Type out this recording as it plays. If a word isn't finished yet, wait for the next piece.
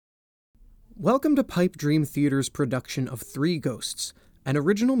Welcome to Pipe Dream Theater's production of Three Ghosts, an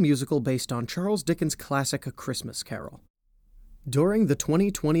original musical based on Charles Dickens' classic A Christmas Carol. During the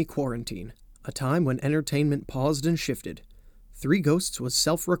 2020 quarantine, a time when entertainment paused and shifted, Three Ghosts was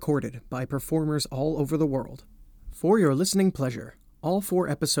self-recorded by performers all over the world. For your listening pleasure, all 4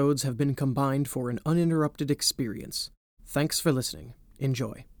 episodes have been combined for an uninterrupted experience. Thanks for listening.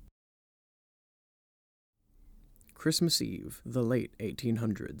 Enjoy. Christmas Eve, the late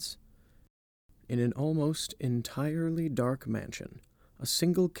 1800s. In an almost entirely dark mansion, a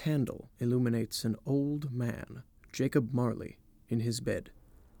single candle illuminates an old man, Jacob Marley, in his bed.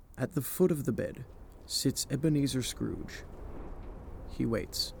 At the foot of the bed sits Ebenezer Scrooge. He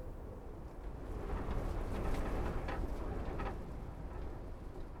waits.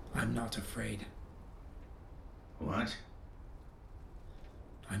 I'm not afraid. What?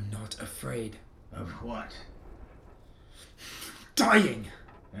 I'm not afraid. Of what? Dying!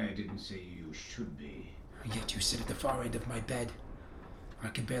 I didn't say you should be. Yet you sit at the far end of my bed. I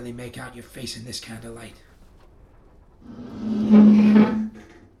can barely make out your face in this candlelight.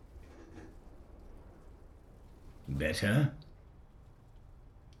 Better?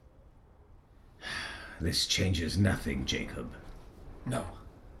 This changes nothing, Jacob. No,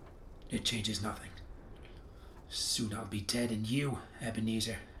 it changes nothing. Soon I'll be dead, and you,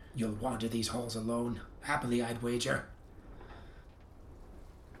 Ebenezer, you'll wander these halls alone, happily I'd wager.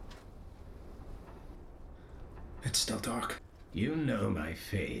 It's still dark. You know my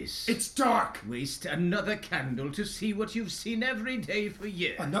face. It's dark! Waste another candle to see what you've seen every day for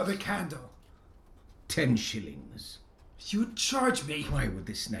years. Another candle. 10 shillings. You'd charge me. Why would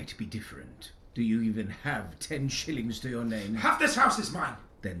this night be different? Do you even have 10 shillings to your name? Half this house is mine.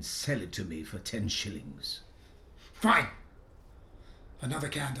 Then sell it to me for 10 shillings. Fine. Another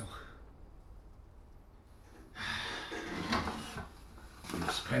candle.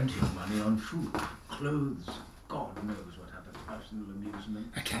 You spent your money on food, clothes. God knows what other personal amusement.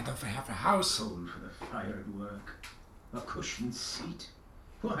 A candle for half a house. Coal for the fire at work. A cushioned seat.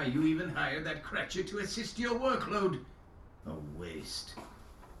 Why, you even hired that Cratchit to assist your workload. A waste.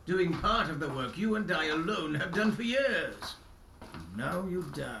 Doing part of the work you and I alone have done for years. And now you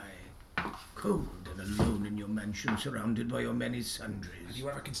die. Cold and alone in your mansion, surrounded by your many sundries. Have you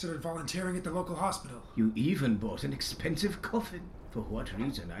ever considered volunteering at the local hospital? You even bought an expensive coffin. For what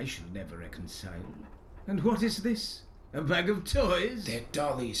reason I shall never reconcile. And what is this? A bag of toys? They're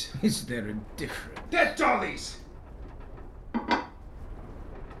dollies. Is there a difference? They're dollies!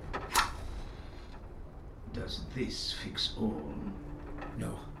 Does this fix all?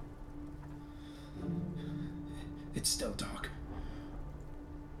 No. It's still dark.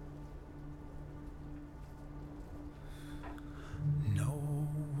 No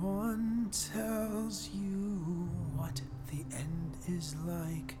one tells you what the end is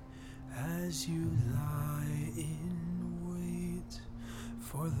like as you lie in wait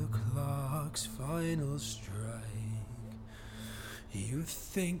for the clock's final strike. You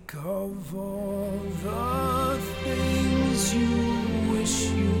think of all the things you wish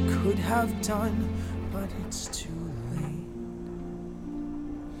you could have done, but it's too late.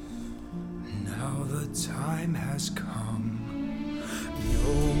 Now the time has come.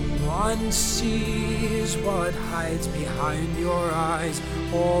 No one sees what hides behind your eyes,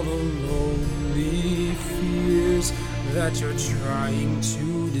 all the lonely fears that you're trying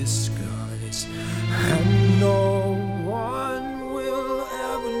to disguise. And no one will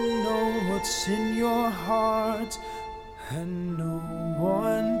ever know what's in your heart, and no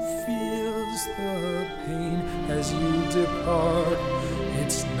one feels the pain as you depart.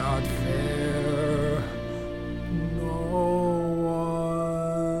 It's not fair. No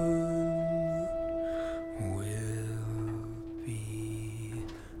one will be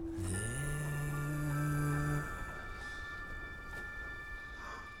there.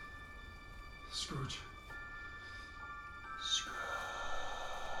 Scrooge.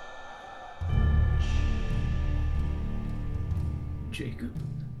 Jacob.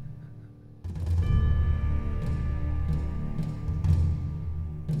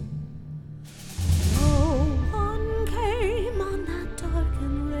 No one came on that dark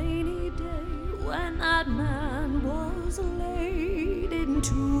and rainy day when that man was laid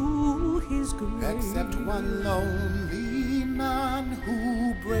into his grave. Except one lonely man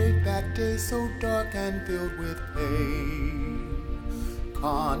who braved that day so dark and filled with pain,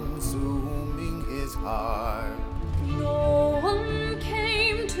 consuming his heart. No one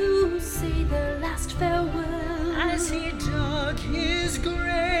came to say their last farewell as he dug his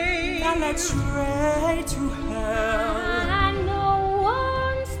grave That led straight to hell. and no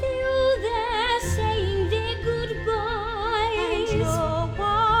one still there saying their goodbyes. And no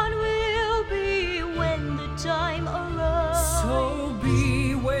one will be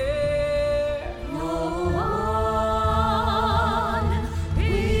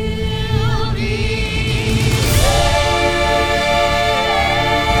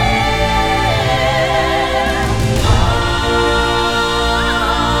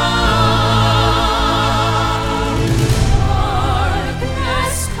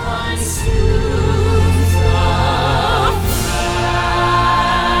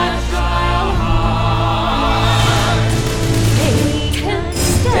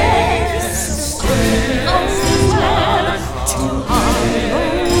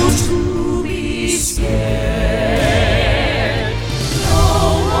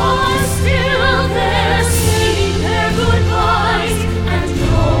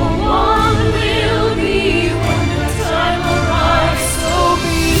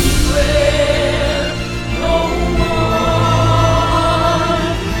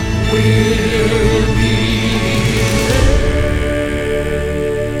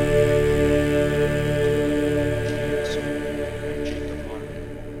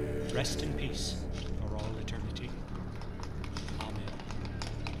Rest in peace for all eternity. Amen.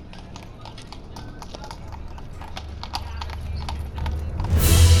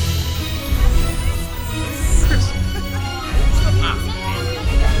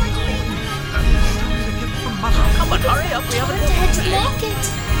 Come on, hurry up, we haven't... Let's lock it.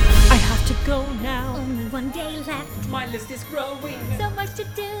 I have to go now. Only one day left. My list is growing. So much to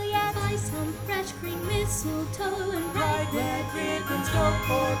do yet. Buy some fresh green mistletoe and bright red ribbons. Don't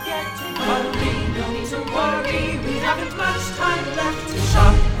forget to Hurry, no need to worry. We haven't much time left to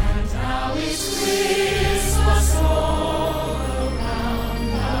shop. And now it's Christmas all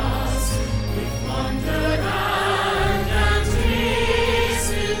around us with wonder and anticipation.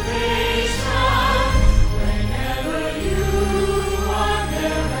 Whenever you are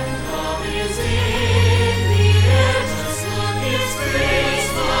there and love is in the air, just look, it's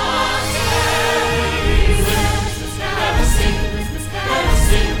Christmas everywhere. Never sing, never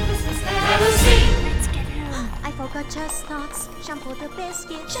sing, never sing. Let's get home. I forgot chestnuts, shampoo the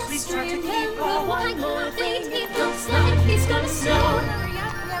biscuit. Just remember one more thing. It looks like it's gonna snow. Hurry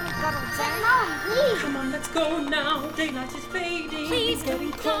up, we haven't got a time. Come on, let's go now. Daylight is fading. Please It's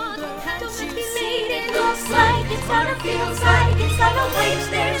getting colder. don't Can't be you late. see? It looks like it's gonna feels like it's gonna wait.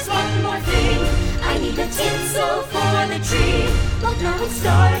 There's one more thing. I need the tinsel for the tree. Look now, it's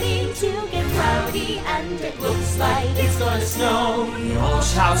starting to get cloudy, and it looks like it's gonna snow. We all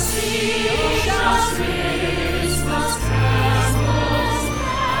shall see. Christmas carols,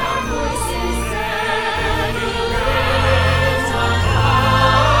 our voices echoing on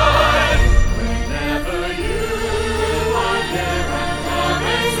high. Whenever you are there and love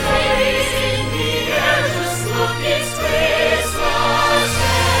is raising the air, just look, it's Christmas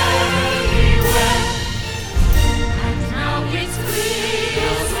everywhere. And now it's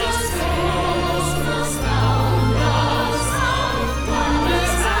Christmas carols round us,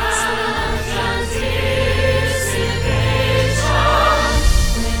 wonders and anticipation.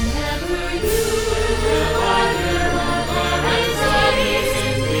 Whenever you are there and love is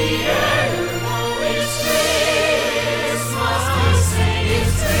raising the air, it's Christmas. Just say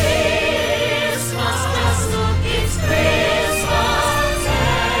it's Christmas. Just look, it's Christmas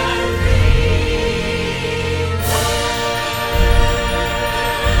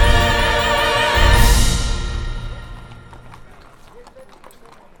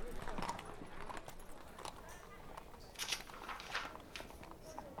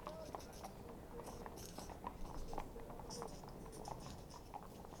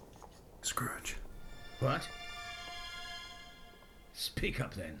Scrooge. What? Speak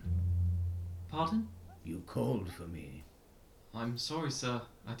up then. Pardon? You called for me. I'm sorry, sir.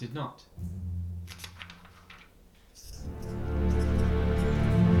 I did not.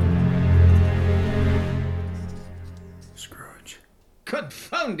 Scrooge.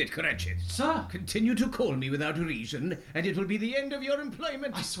 Confound it, Cratchit! Sir! Continue to call me without reason, and it will be the end of your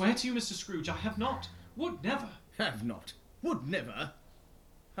employment. I swear to you, Mr. Scrooge, I have not. Would never. Have not. Would never.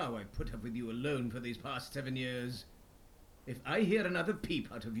 How I put up with you alone for these past 7 years. If I hear another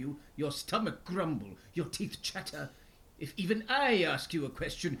peep out of you, your stomach grumble, your teeth chatter. If even I ask you a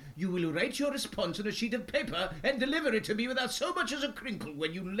question, you will write your response on a sheet of paper and deliver it to me without so much as a crinkle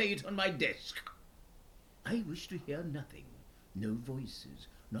when you lay it on my desk. I wish to hear nothing. No voices.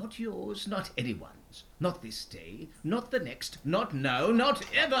 Not yours, not anyone's. Not this day, not the next, not now, not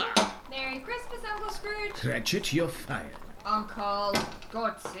ever. Merry Christmas, Uncle Scrooge. Cratchit, you're fired. Uncle,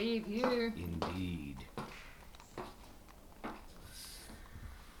 God save you. Indeed.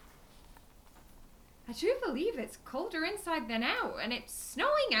 I do believe it's colder inside than out, and it's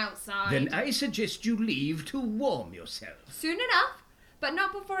snowing outside. Then I suggest you leave to warm yourself. Soon enough, but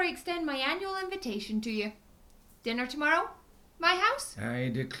not before I extend my annual invitation to you. Dinner tomorrow? My house? I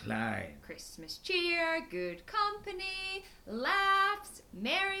decline. Christmas cheer, good company, laughs,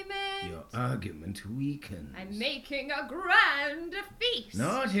 merriment. Your argument weakens. I'm making a grand feast.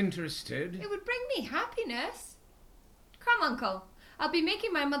 Not interested. It would bring me happiness. Come, Uncle. I'll be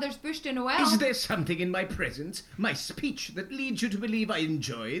making my mother's bush to Noel. Is there something in my presence, my speech, that leads you to believe I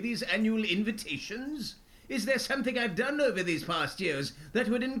enjoy these annual invitations? Is there something I've done over these past years that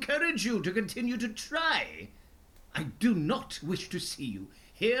would encourage you to continue to try? I do not wish to see you,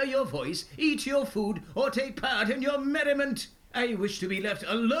 hear your voice, eat your food, or take part in your merriment. I wish to be left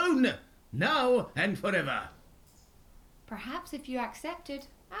alone, now and forever. Perhaps if you accepted,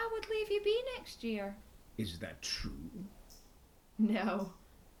 I would leave you be next year. Is that true? No.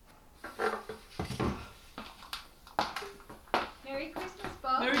 Merry Christmas,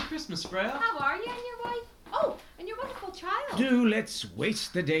 Bob. Merry Christmas, Freya. How are you and your wife? Oh, and your wonderful child. Do let's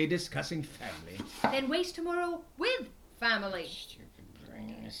waste the day discussing family. Then waste tomorrow with family.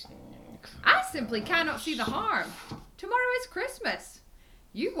 I simply cannot see the harm. Tomorrow is Christmas.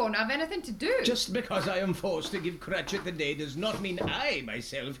 You won't have anything to do. Just because I am forced to give Cratchit the day does not mean I,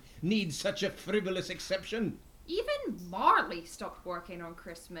 myself, need such a frivolous exception. Even Marley stopped working on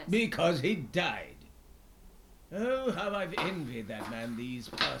Christmas. Because he died. Oh, how I've envied that man these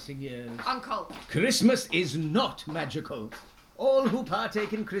passing years. Uncle. Christmas is not magical. All who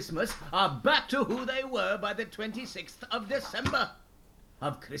partake in Christmas are back to who they were by the 26th of December.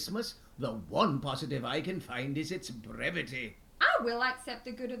 Of Christmas, the one positive I can find is its brevity. I will accept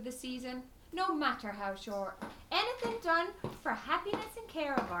the good of the season, no matter how short. Anything done for happiness and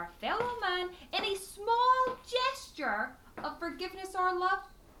care of our fellow man, any small gesture of forgiveness or love,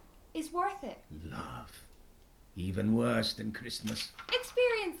 is worth it. Love. Even worse than Christmas.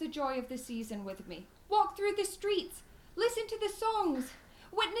 Experience the joy of the season with me. Walk through the streets. Listen to the songs.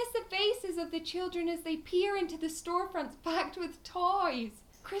 Witness the faces of the children as they peer into the storefronts packed with toys.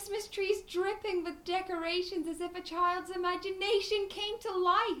 Christmas trees dripping with decorations as if a child's imagination came to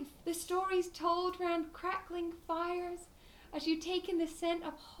life. The stories told round crackling fires as you take in the scent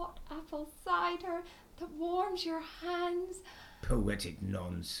of hot apple cider that warms your hands. Poetic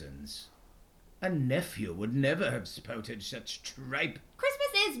nonsense. A nephew would never have spouted such tripe.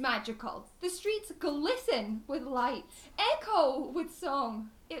 Christmas is magical. The streets glisten with lights, echo with song.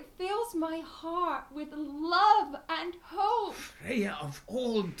 It fills my heart with love and hope. Freya, of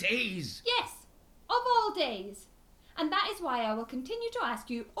all days. Yes, of all days. And that is why I will continue to ask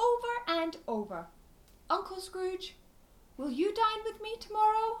you over and over. Uncle Scrooge, will you dine with me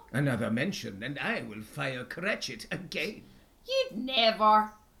tomorrow? Another mention and I will fire Cratchit again. You'd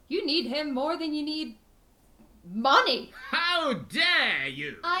never. You need him more than you need money. How dare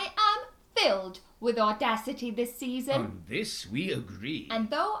you! I am filled with audacity this season. On this we agree. And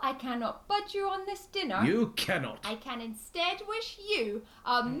though I cannot budge you on this dinner, You cannot. I can instead wish you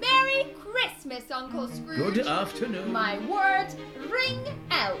a Merry Christmas, Uncle Scrooge. Good afternoon. My words ring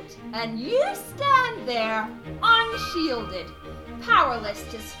out, and you stand there unshielded, powerless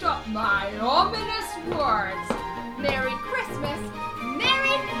to stop my ominous words. Merry Christmas,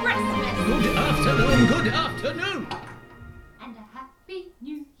 Merry Christmas! Good afternoon, good afternoon! And a Happy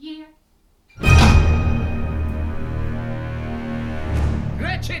New Year.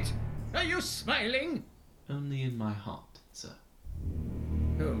 Cratchit, are you smiling? Only in my heart, sir.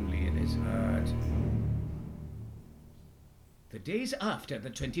 Only in his heart. The days after the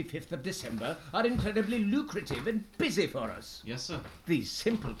 25th of December are incredibly lucrative and busy for us. Yes, sir. These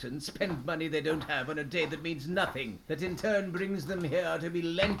simpletons spend money they don't have on a day that means nothing, that in turn brings them here to be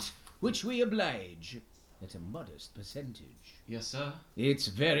lent, which we oblige at a modest percentage. Yes, sir. It's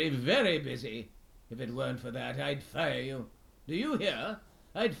very, very busy. If it weren't for that, I'd fire you. Do you hear?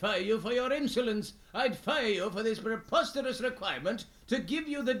 I'd fire you for your insolence. I'd fire you for this preposterous requirement to give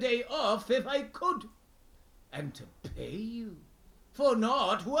you the day off if I could. And to pay you for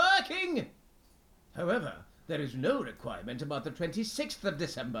not working. However, there is no requirement about the 26th of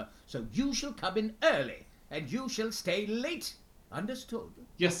December, so you shall come in early, and you shall stay late. Understood?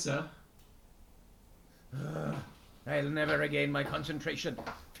 Yes, sir. I'll never regain my concentration.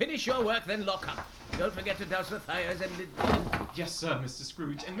 Finish your work, then lock up. Don't forget to douse the fires and... Yes, sir, Mr.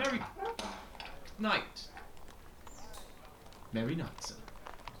 Scrooge. And Merry night. Merry night, sir.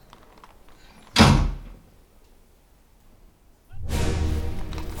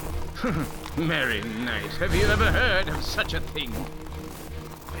 Merry night. Have you ever heard of such a thing?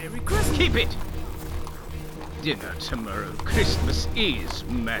 Merry Christmas. Keep it! Dinner tomorrow. Christmas is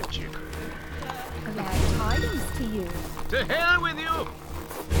magical. Glad tidings to you. To hell with you!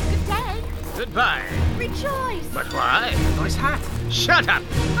 Good day. Goodbye. Rejoice. But why? Nice hat. Shut up!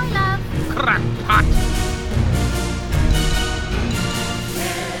 I love. Crackpot!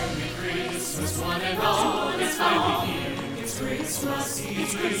 Merry Christmas, one and all. It's finally here. It's Christmas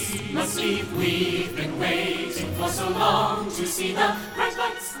Eve. We've been waiting for so long to see the bright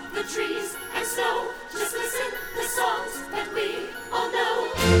lights, the trees, and snow. Just listen, the songs that we all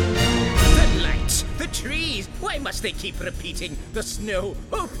know. The lights, the trees, why must they keep repeating? The snow,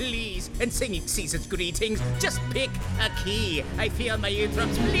 oh please, and singing season's greetings. Just pick a key. I feel my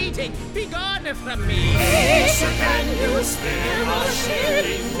eardrums bleeding. Be gone from me. Can you spare a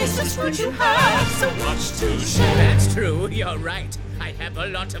shilling? Mr. Scrooge, you have so much to share. That's true, you're right. I I have a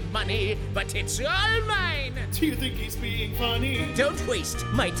lot of money, but it's all mine. Do you think he's being funny? Don't waste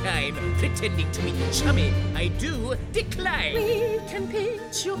my time pretending to be chummy. I do decline. We can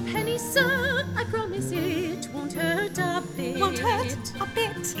pinch your penny, sir. I promise it won't hurt a bit. Won't hurt a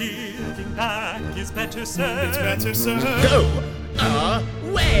bit. Giving back is better, sir. It's better, sir. Go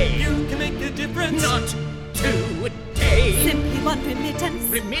away. You can make a difference. Not today. Simply one remittance.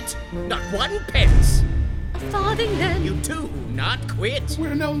 Remit not 1 pence. A farthing then. You do not quit.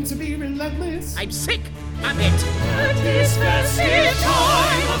 We're known to be relentless. I'm sick of it. At this festive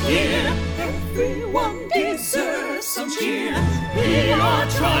time of year, Everyone deserves some cheer. we are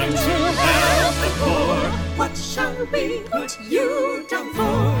trying to help the poor. What shall we put you down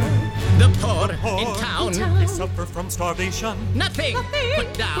for? The poor in town. They suffer from starvation. Nothing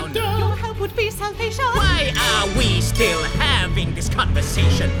put down. Your help would be salvation. Why are we still having this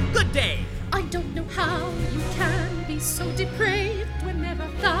conversation? Good day. I don't know how you can be so depraved whenever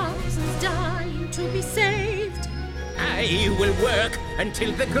thousands dying to be saved. I will work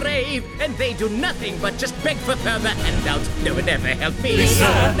until the grave, and they do nothing but just beg for further handouts. No one ever helped me.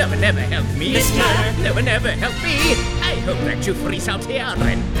 Mister. No one ever helped me. Mister. No one ever helped me. I hope that you freeze out here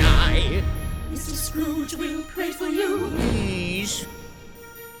and die. Mr. Scrooge will pray for you. Please,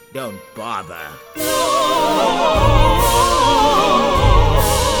 don't bother.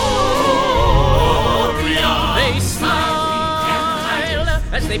 They smile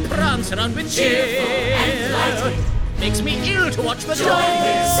as they prance around with cheer. Makes me ill to watch the joy.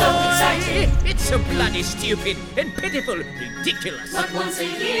 It's so bloody stupid and pitiful, ridiculous. But once a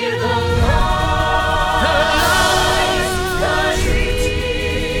year the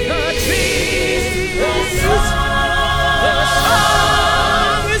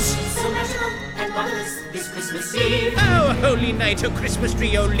So magical and marvelous this Christmas Eve. Oh, holy night, oh Christmas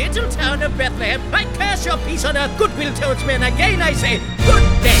tree, oh little town of Bethlehem, I curse your peace on earth, goodwill towards men. Again I say,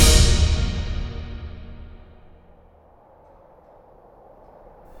 good day.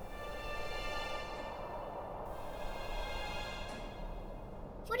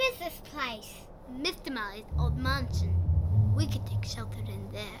 What is this place? Mr. Marley's old mansion. We could take shelter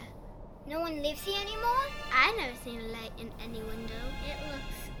in there. No one lives here anymore? I've never seen a light in any window. It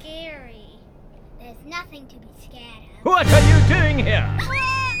looks scary. There's nothing to be scared of. What are you doing here?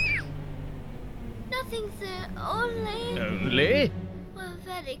 Nothing, sir. Only. Only? We're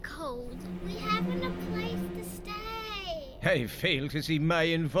very cold. We haven't a place to stay. I fail to see my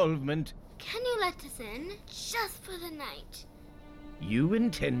involvement. Can you let us in? Just for the night. You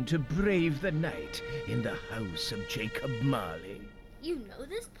intend to brave the night in the house of Jacob Marley. You know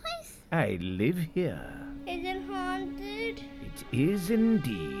this place? I live here. Is it haunted? It is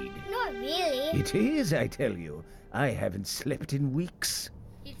indeed. Not really. It is, I tell you. I haven't slept in weeks.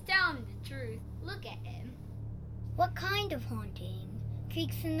 He's telling the truth. Look at him. What kind of haunting?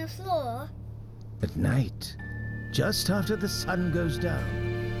 Creaks in the floor? At night, just after the sun goes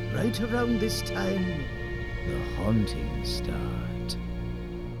down, right around this time, the hauntings start.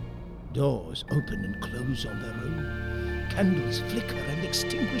 Doors open and close on their own. Candles flicker and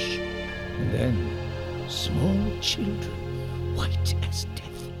extinguish. And then, small children, white as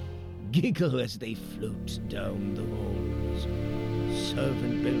death, giggle as they float down the halls.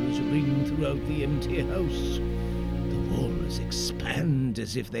 Servant bells ring throughout the empty house. The walls expand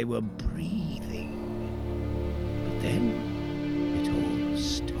as if they were breathing. But then, it all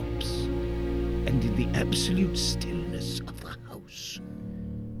stops. And in the absolute stillness of the house,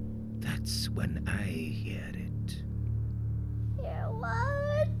 that's when I hear it. Hear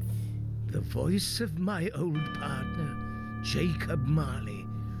what? The voice of my old partner, Jacob Marley,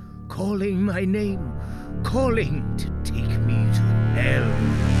 calling my name, calling to take me to hell.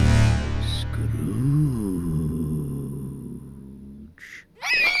 Scrooge.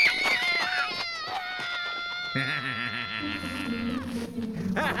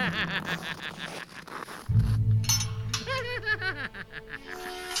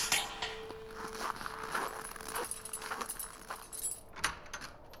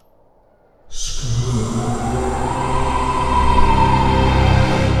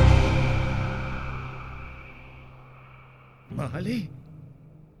 Marley?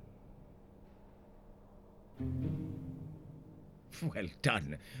 Well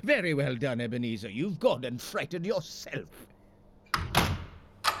done. Very well done, Ebenezer. You've gone and frightened yourself.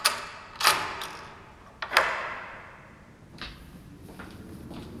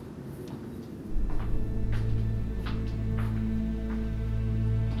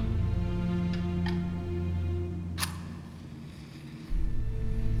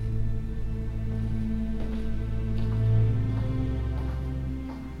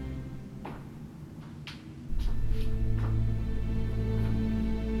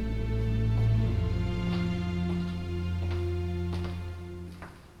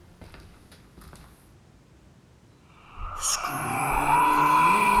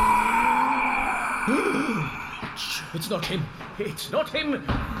 It's not him. It's not him.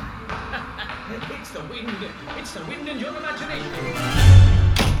 It's the wind. It's the wind and your imagination.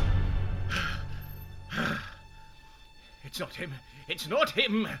 It's not him. It's not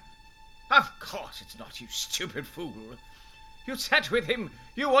him. Of course it's not, you stupid fool. You sat with him.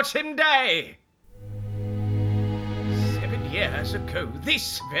 You watched him die. 7 years ago,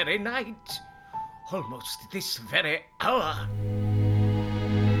 this very night. Almost this very hour.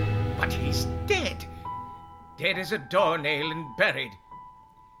 But he's dead. Dead as a doornail and buried.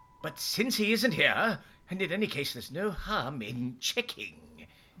 But since he isn't here, and in any case there's no harm in checking.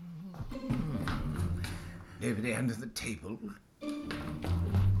 Nobody under the table.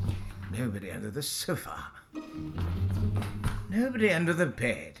 Nobody under the sofa. Nobody under the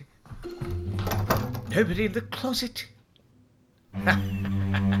bed. Nobody in the closet.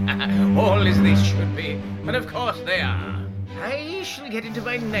 All as they should be, and of course they are. I shall get into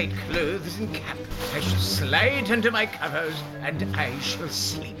my night clothes and cap. I shall slide under my covers, and I shall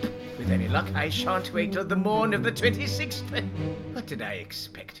sleep. With any luck, I shan't wait till the morn of the 26th. What did I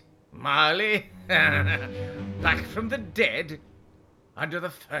expect? Marley? Back from the dead? Under the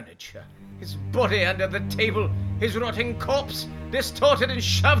furniture, his body under the table, his rotting corpse distorted and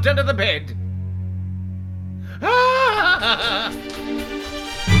shoved under the bed. Ah!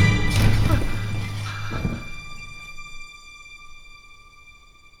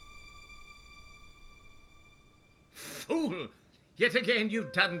 Fool! Yet again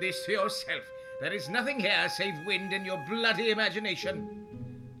you've done this to yourself. There is nothing here save wind and your bloody imagination.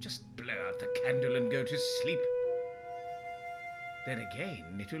 Just blow out the candle and go to sleep. Then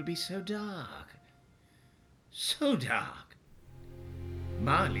again, it will be so dark. So dark.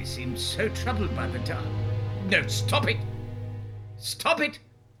 Marley seems so troubled by the dark. No, stop it! Stop it!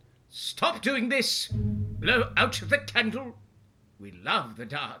 Stop doing this! Blow out the candle. We love the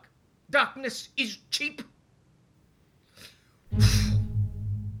dark. Darkness is cheap.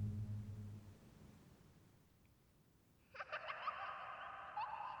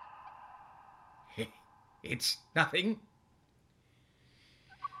 It's nothing.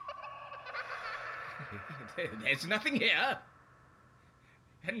 There's nothing here.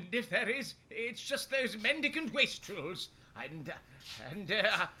 And if there is, it's just those mendicant wastrels. And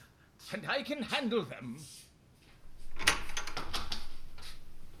I can handle them.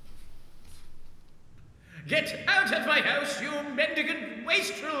 Get out of my house, you mendicant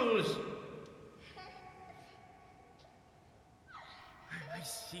wastrels! I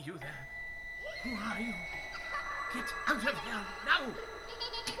see you there. Who are you? Get out of here now!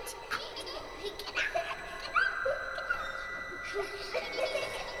 Get out!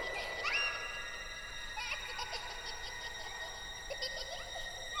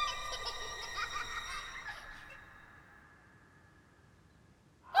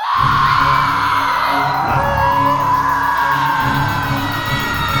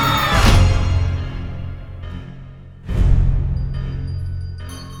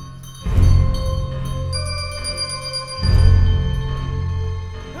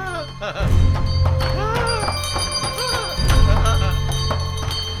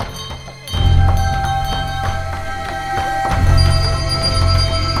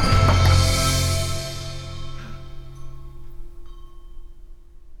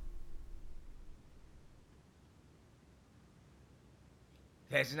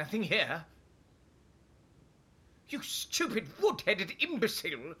 There's nothing here. You stupid wood-headed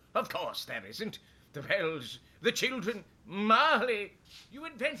imbecile! Of course there isn't. The bells, the children, Marley. You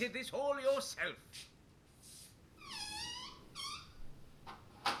invented this all yourself.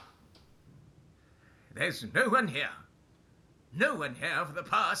 There's no one here. No one here for the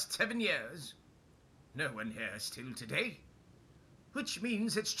past 7 years. No one here still today. Which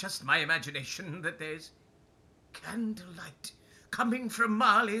means it's just my imagination that there's candlelight coming from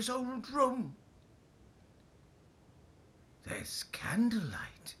Marley's old room. There's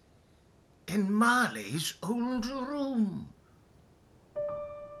candlelight in Marley's old room.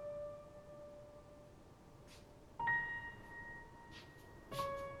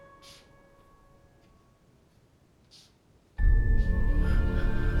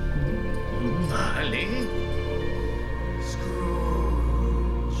 Marley?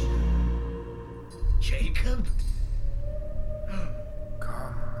 Scrooge? Jacob?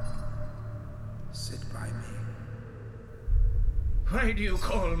 Sit by me. Why do you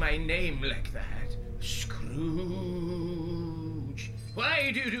call my name like that? Scrooge.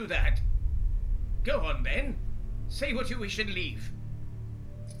 Why do you do that? Go on, then. Say what you wish and leave.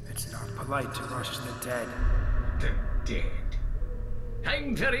 It's not polite to rush the dead. The dead?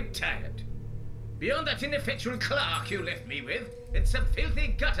 I'm very tired. Beyond that ineffectual clerk you left me with, and some filthy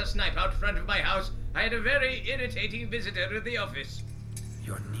gutter snipe out front of my house, I had a very irritating visitor at the office.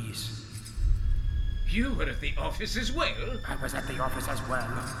 Your niece. You were at the office as well? I was at the office as well.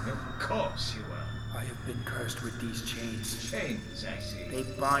 Of course you were. I have been cursed with these chains. Chains, I see. They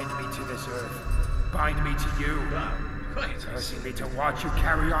bind me to this earth. Bind me to you. Quite. Cursing me to watch you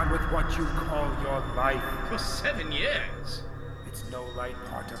carry on with what you call your life. For 7 years. It's no light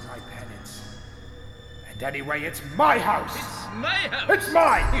part of my penance. And anyway, it's my house! It's my house! It's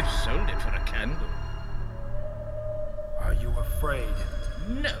mine! You sold it for a candle. Are you afraid?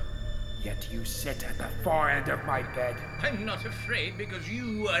 No. Yet you sit at the far end of my bed. I'm not afraid because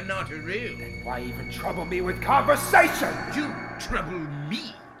you are not real. Then why even trouble me with conversation? You trouble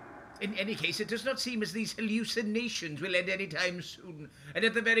me? In any case, it does not seem as these hallucinations will end any time soon. And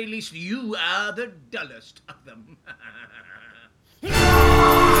at the very least, you are the dullest of them. You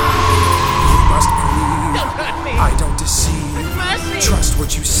must believe. Don't hurt me. I don't deceive. Mercy. Trust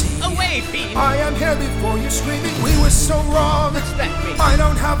what you see. Away, fiend. I am here before you screaming. We were so wrong. What's that mean? I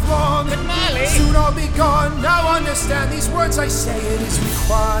don't have long. But Marley. Soon I'll be gone. Now understand these words I say. It is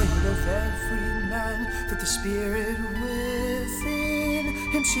required of every man that the spirit within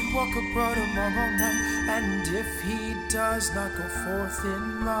him should walk abroad among all men. And if he does not go forth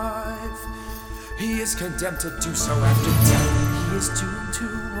in life, he is condemned to do so after death. He is doomed to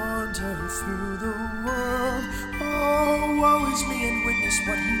wander through the world. Oh, woe is me, and witness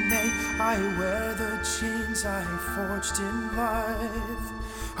what he may. I wear the chains I forged in life.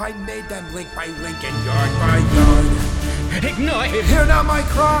 I made them link by link and yard by yard. Ignore him. Hear not my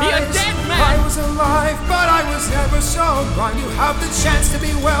cries. You're dead, man. I was alive, but I was never so blind. You have the chance to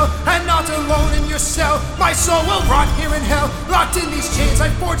be well and not alone in your cell. My soul will rot here in hell, locked in these chains I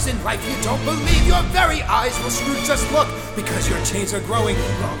forged in life. You don't believe your very eyes will screw. Just look, because your chains are growing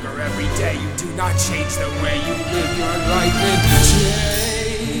longer every day. You do not change the way you live your life in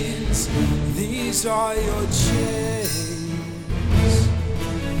chains. These are your chains.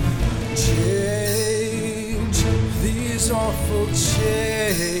 Change these awful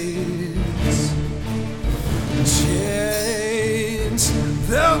chains. Chains,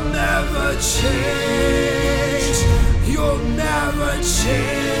 they'll never change. You'll never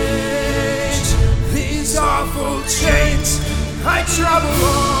change. These awful chains I travel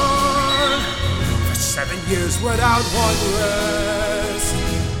on for 7 years without one rest.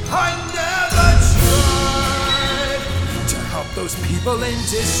 I never tried to help those people in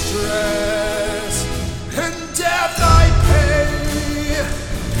distress. And death I pay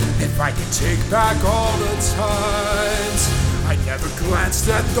if I can take back all the times I never glanced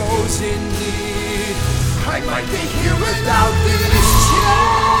at those in need. I might be here without these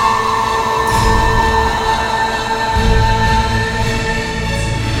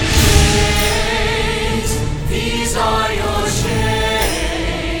chains. These are your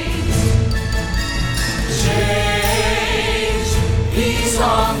chains. Change these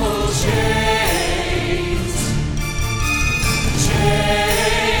awful chains.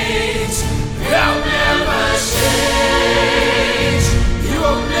 Chains, they'll never change.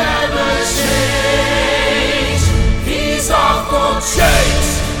 You'll never change. These awful chains.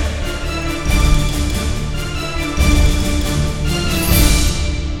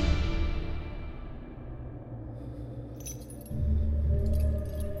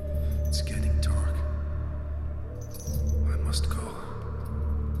 It's getting dark. I must go.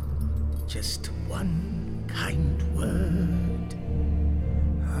 Just one kind word.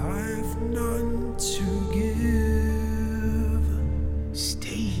 I've none to give.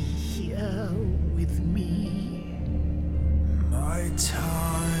 Stay here with me. My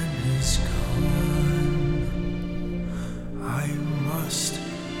time is gone. I must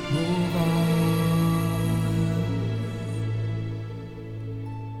move on.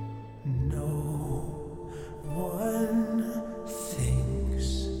 No one thinks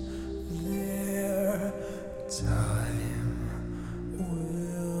their time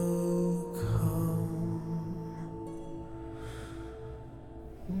will come.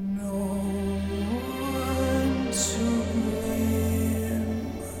 No one to blame.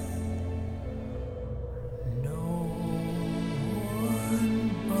 No one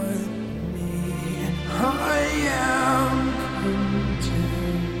but me. I am condemned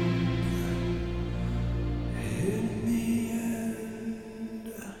in the end.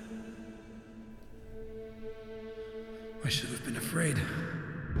 I should have been afraid.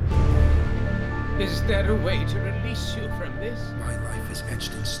 Is there a way to release you from this? My life is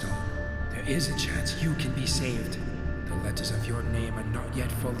etched in stone. There is a chance you can be saved. The letters of your name are not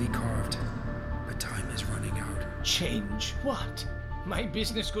yet fully carved, but time is running out. Change what? My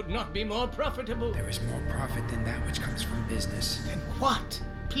business could not be more profitable. There is more profit than that which comes from business. Then what?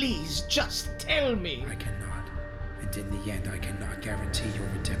 Please, just tell me. I cannot. And in the end, I cannot guarantee your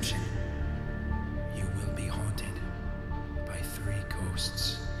redemption. You will be haunted by 3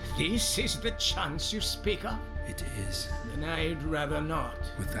 ghosts. This is the chance you speak of? It is. Then I'd rather not.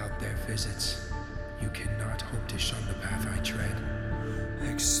 Without their visits, you cannot hope to shun the path I tread.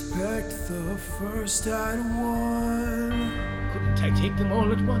 Expect the first at 1. Couldn't I take them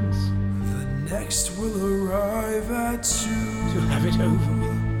all at once? The next will arrive at 2. To have it over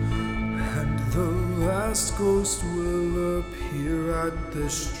with. And the last ghost will appear at the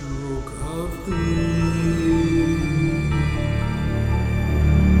stroke of 3.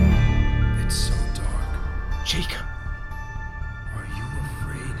 It's so dark. Jacob. Are you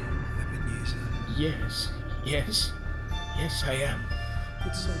afraid, Ebenezer? Yes, I am.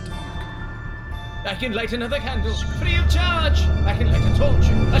 It's so dark. I can light another candle, free of charge. I can light a torch,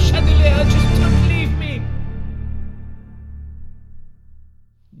 a chandelier, just don't leave me.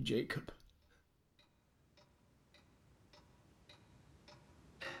 Jacob.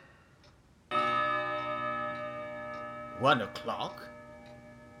 $1:00?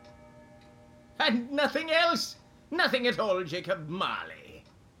 And nothing else? Nothing at all, Jacob Marley.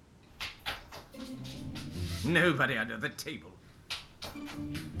 Nobody under the table.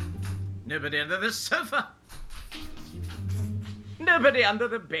 Nobody under the sofa. Nobody under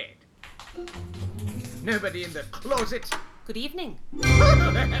the bed. Nobody in the closet. Good evening.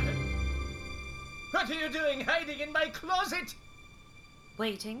 Oh, heaven! What are you doing hiding in my closet?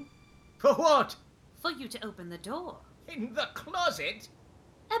 Waiting. For what? For you to open the door. In the closet?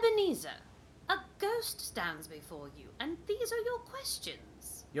 Ebenezer, a ghost stands before you, and these are your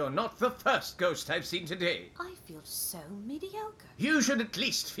questions. You're not the first ghost I've seen today. I feel so mediocre. You should at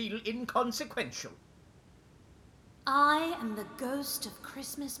least feel inconsequential. I am the ghost of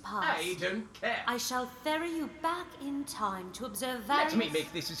Christmas past. I don't care. I shall ferry you back in time to observe various... Let me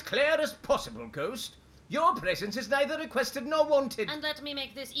make this as clear as possible, ghost. Your presence is neither requested nor wanted. And let me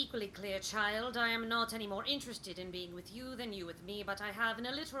make this equally clear, child. I am not any more interested in being with you than you with me, but I have, in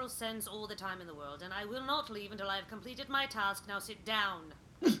a literal sense, all the time in the world, and I will not leave until I have completed my task. Now sit down.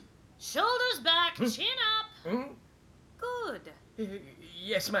 Shoulders back, chin up. Good.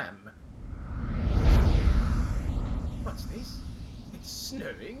 Yes, ma'am. What's this? It's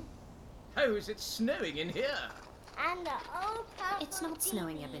snowing? How is it snowing in here? And the old purple It's not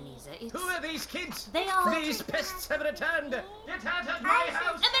snowing, Ebenezer. It's... Who are these kids? They are... These pests have returned. Get out of my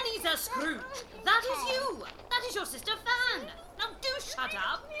house. Ebenezer Scrooge! That is you! That is your sister Fan! Now do shut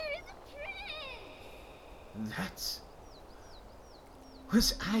up! That's...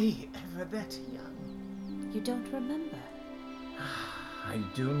 Was I ever that young? You don't remember? I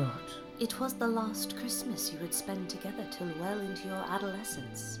do not. It was the last Christmas you would spend together till well into your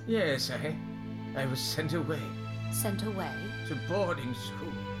adolescence. Yes, I was sent away. Sent away? To boarding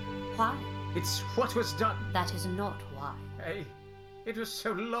school. Why? It's what was done. That is not why. It was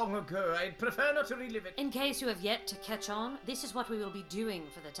so long ago, I'd prefer not to relive it. In case you have yet to catch on, this is what we will be doing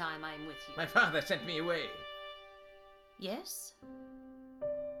for the time I am with you. My father sent me away. Yes?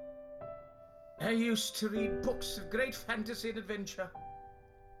 I used to read books of great fantasy and adventure.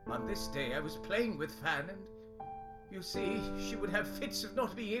 On this day I was playing with Fan, and you see, she would have fits of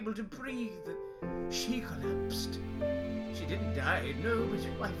not being able to breathe. She collapsed. She didn't die, no,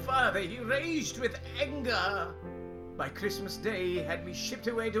 but my father, he raged with anger. By Christmas Day, he had me shipped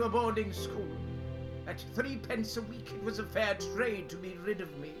away to a boarding school. At 3 pence a week, it was a fair trade to be rid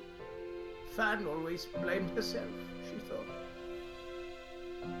of me. Fan always blamed herself, she thought.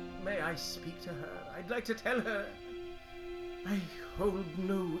 May I speak to her? I'd like to tell her. I hold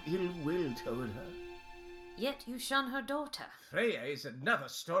no ill will toward her. Yet you shun her daughter. Freya is another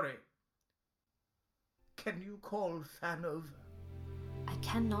story. Can you call Fan over? I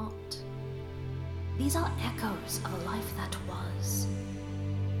cannot. These are echoes of a life that was.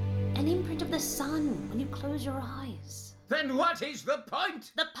 An imprint of the sun when you close your eyes. Then what is the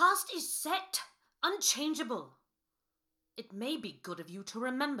point? The past is set, unchangeable. It may be good of you to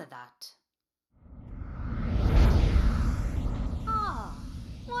remember that. Ah,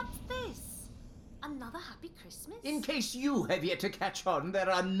 what's this? Another happy Christmas? In case you have yet to catch on, there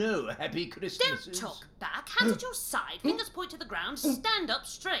are no happy Christmases. Don't talk back. Hands at your side, fingers point to the ground, stand up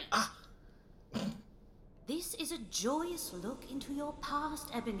straight. This is a joyous look into your past,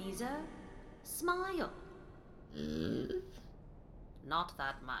 Ebenezer. Smile. Not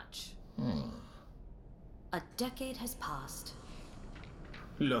that much. A decade has passed.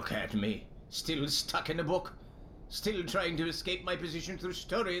 Look at me, still stuck in a book, still trying to escape my position through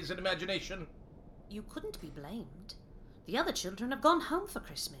stories and imagination. You couldn't be blamed. The other children have gone home for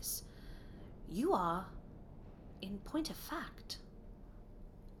Christmas. You are, in point of fact,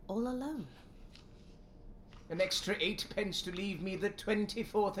 all alone. An extra 8 pence to leave me the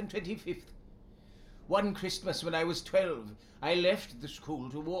 24th and 25th. One Christmas when I was 12, I left the school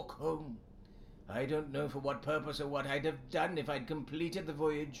to walk home. I don't know for what purpose or what I'd have done if I'd completed the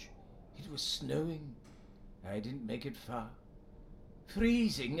voyage. It was snowing. I didn't make it far.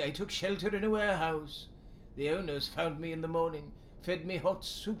 Freezing, I took shelter in a warehouse. The owners found me in the morning, fed me hot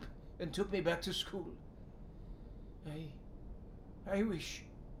soup, and took me back to school. I wish...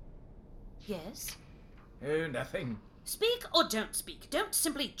 Yes? Oh, nothing. Speak or don't speak. Don't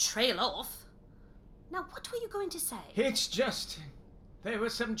simply trail off. Now, what were you going to say? It's just... there were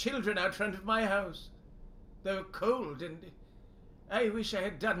some children out front of my house. They were cold, and I wish I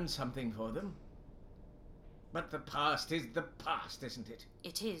had done something for them. But the past is the past, isn't it?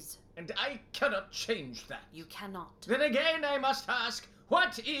 It is. And I cannot change that. You cannot. Then again I must ask,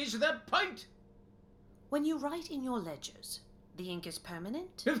 what is the point? When you write in your ledgers, the ink is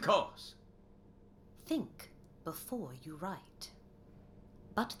permanent? Of course. Think before you write.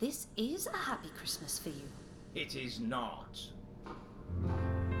 But this is a happy Christmas for you. It is not.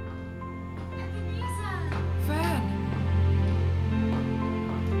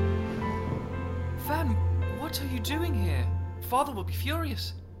 Van, what are you doing here? Father will be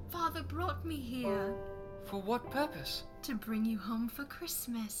furious. Father brought me here. For what purpose? To bring you home for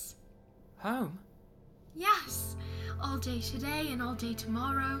Christmas. Home? Yes, all day today and all day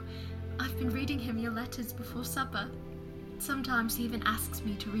tomorrow. I've been reading him your letters before supper. Sometimes he even asks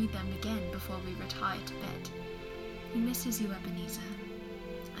me to read them again before we retire to bed. He misses you, Ebenezer.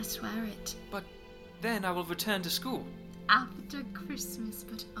 I swear it. But then I will return to school. After Christmas,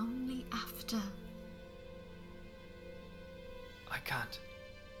 but only after. I can't.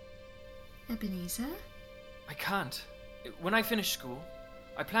 Ebenezer? I can't. When I finish school,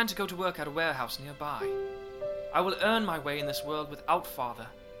 I plan to go to work at a warehouse nearby. I will earn my way in this world without Father.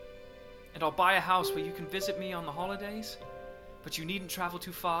 And I'll buy a house where you can visit me on the holidays. But you needn't travel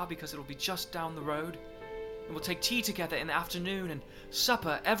too far because it'll be just down the road. And we'll take tea together in the afternoon and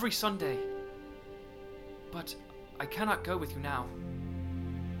supper every Sunday. But I cannot go with you now.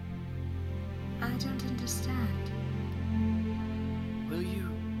 I don't understand. Will you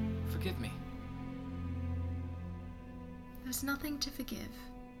forgive me? There's nothing to forgive.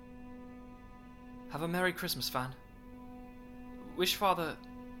 Have a Merry Christmas, Van. Wish Father...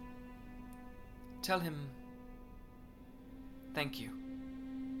 Tell him... Thank you.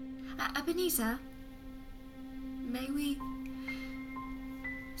 Ebenezer, may we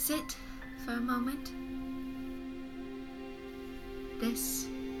sit for a moment? This,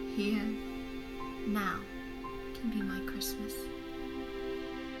 here, now, can be my Christmas.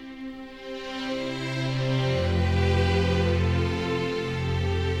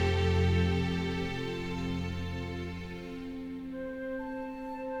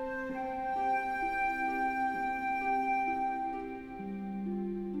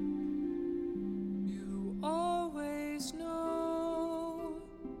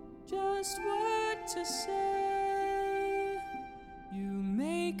 Just what to say. You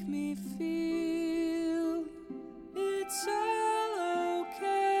make me feel it's all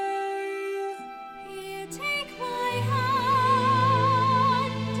okay. Here, take my hand.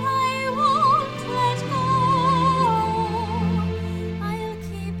 I won't let go. I'll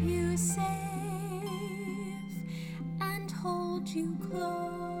keep you safe and hold you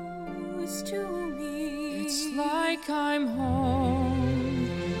close to me. It's like I'm home.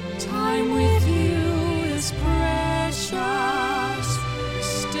 Time with you is precious.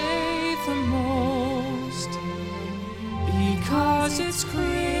 Stay the most because it's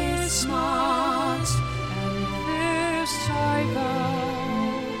Christmas and this I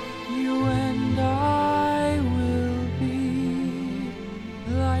vow you and I will be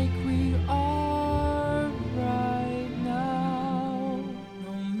like we are right now.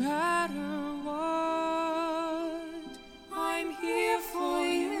 No matter what, I'm here for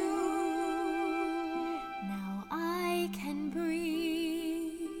you.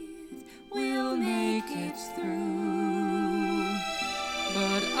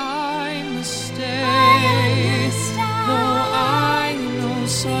 But I must stay, though I know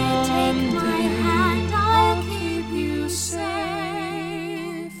someday I'll keep you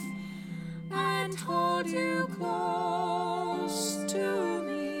safe and hold you close to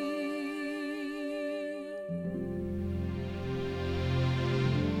me.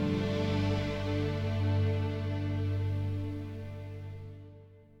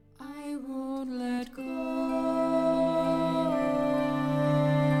 I won't let go.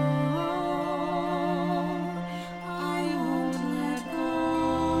 I won't let go.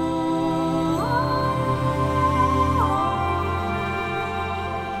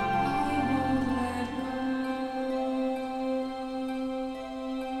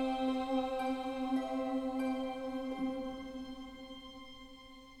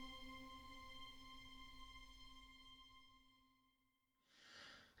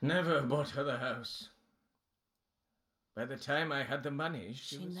 never bought her the house. By the time I had the money,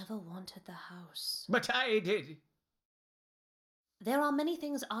 she was... never wanted the house. But I did. There are many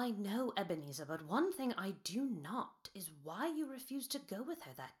things I know, Ebenezer, but one thing I do not is why you refused to go with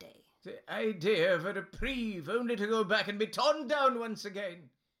her that day. The idea of a reprieve only to go back and be torn down once again.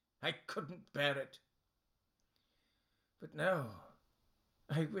 I couldn't bear it. But now,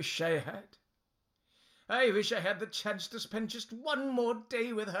 I wish I had. I wish I had the chance to spend just one more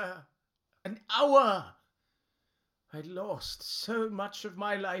day with her. An hour. I lost so much of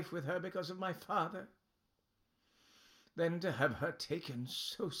my life with her because of my father. Then to have her taken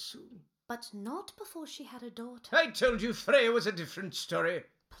so soon. But not before she had a daughter. I told you Freya was a different story.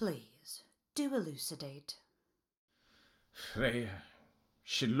 Please, do elucidate. Freya,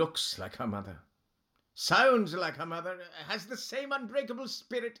 she looks like her mother. Sounds like her mother. Has the same unbreakable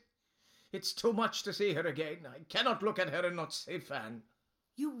spirit. It's too much to see her again. I cannot look at her and not say fan.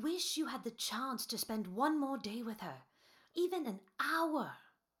 You wish you had the chance to spend one more day with her. Even an hour.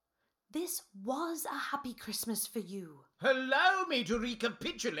 This was a happy Christmas for you. Allow me to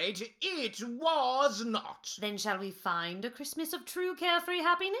recapitulate. It was not. Then shall we find a Christmas of true carefree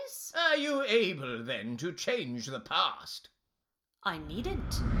happiness? Are you able, then, to change the past? I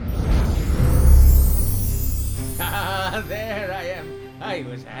needn't. Ah, there I am. I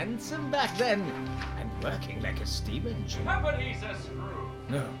was handsome back then, and working like a steam engine. Ebenezer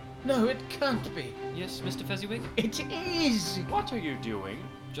Scrooge! No, it can't be. Yes, Mr. Fezziwig? It is! What are you doing?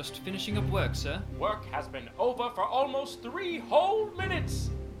 Just finishing up work, sir. Work has been over for almost 3 whole minutes!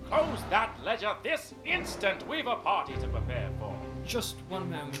 Close that ledger this instant! We've a party to prepare for. Just one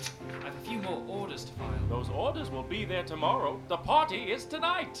moment. I have a few more orders to file. Those orders will be there tomorrow. The party is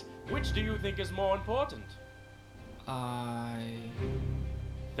tonight. Which do you think is more important?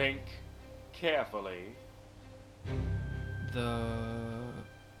 Think carefully. The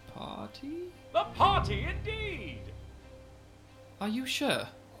party? The party, indeed! Are you sure?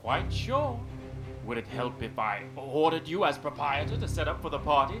 Quite sure. Would it help if I ordered you as proprietor to set up for the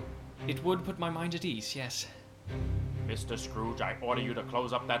party? It would put my mind at ease, yes. Mr. Scrooge, I order you to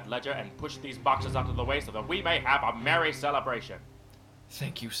close up that ledger and push these boxes out of the way so that we may have a merry celebration.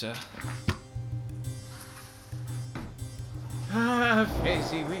 Thank you, sir. Ah,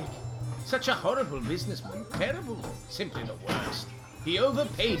 Fezziwig. Such a horrible businessman. Terrible. Simply the worst. He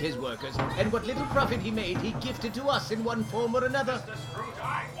overpaid his workers, and what little profit he made, he gifted to us in one form or another. Mr. Scrooge,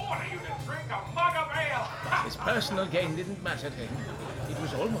 I order you to drink a mug of ale! His personal gain didn't matter to him. It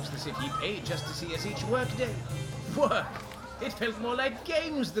was almost as if he paid just to see us each workday. Work! It felt more like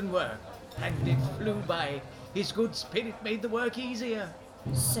games than work. And it flew by. His good spirit made the work easier.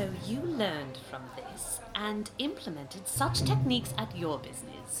 So you learned from this and implemented such techniques at your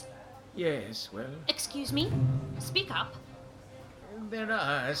business? Yes, well... Excuse me? Speak up. There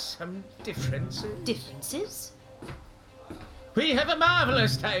are some differences. Differences? We have a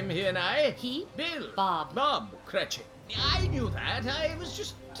marvelous time, he and I. He? Bill. Bob Cratchit. I knew that. I was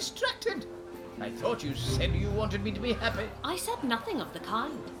just distracted. I thought you said you wanted me to be happy. I said nothing of the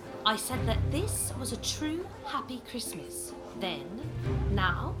kind. I said that this was a true happy Christmas. Then,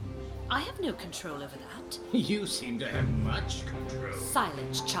 now, I have no control over that. You seem to have much control.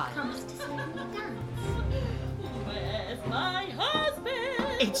 Silence, child. Where's my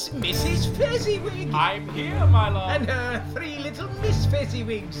husband? It's Mrs. Fezziwig. I'm here, my love. And her 3 little Miss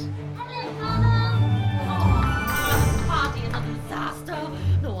Fezziwigs. The party is a disaster.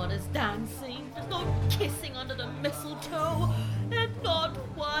 No one is dancing. There's no kissing under the mistletoe. And not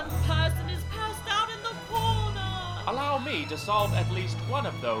one person is passed out in the corner. Allow me to solve at least one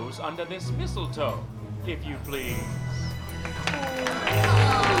of those under this mistletoe, if you please.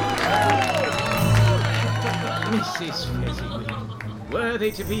 Mrs. Fezziwig,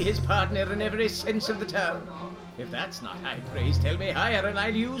 worthy to be his partner in every sense of the term. If that's not high praise, tell me higher and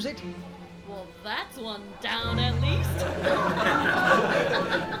I'll use it. Well, that's one down at least.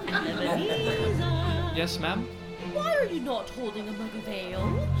 Ebenezer. Yes, ma'am? Why are you not holding a mug of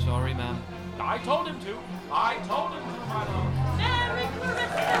ale? Sorry, ma'am. I told him to. I told him to, my love. Merry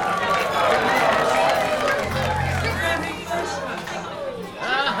Christmas!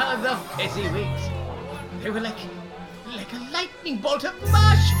 Ah, the Fezziwigs. They were like a lightning bolt of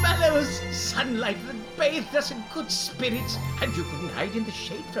marshmallows. Sunlight that bathed us in good spirits, and you couldn't hide in the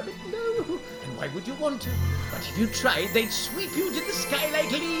shade from it, no. And why would you want to? But if you tried, they'd sweep you to the sky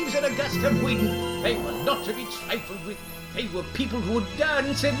like leaves in a gust of wind. They were not to be trifled with. They were people who would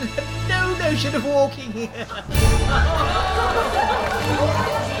dance and had no notion of walking.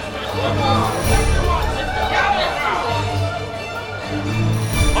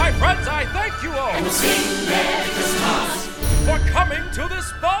 My friends, I thank you all And sing Merry Christmas for coming to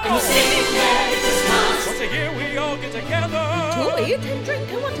this And we'll sing Merry Christmas. Once a year we all get together To eat and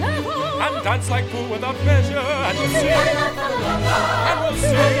drink and whatever. and dance like fool without measure. And we'll sing, and we'll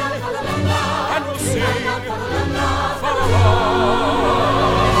sing, and we'll sing, fa la la.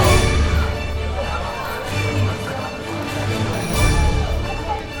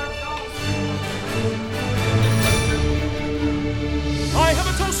 I have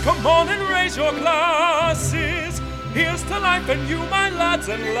a toast, come on and raise your glasses. Here's to life and you, my lads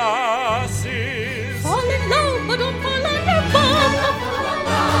and lasses. Fall in love, but don't fall under bomb.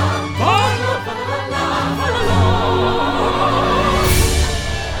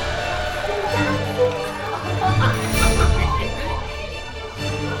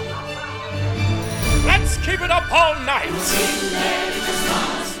 Let's keep it up all night. Sing Merry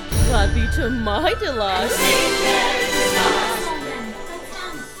Christmas. God be to my delight. Sing Merry Christmas.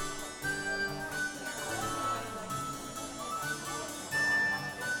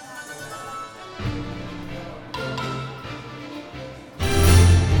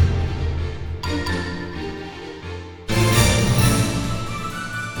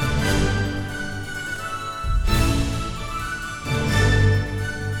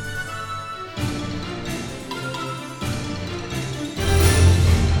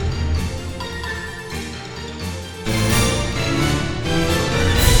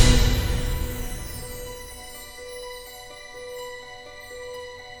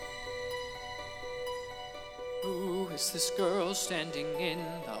 This girl standing in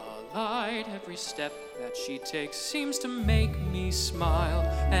the light. Every step that she takes seems to make me smile,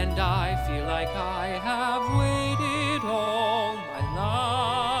 and I feel like I have waited all my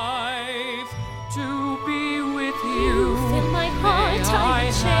life to be with you. Fill my heart,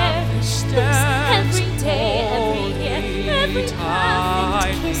 I cherish this every day, every year, every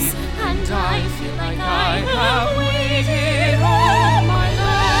perfect kiss, and I feel like I have waited all my life.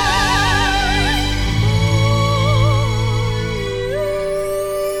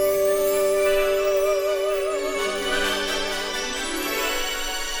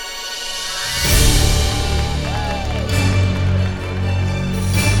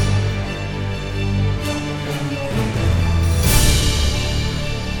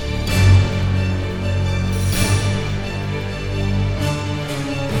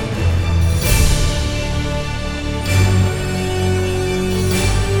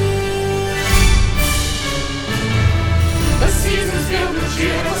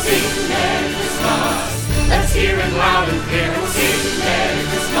 Let's hear it loud and clear. We'll sing Merry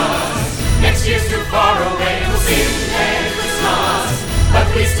Christmas. Next year's too far away. We'll sing Merry Christmas,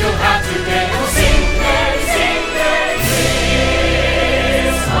 but we still have today. We'll sing Merry Christmas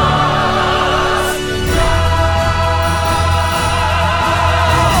now.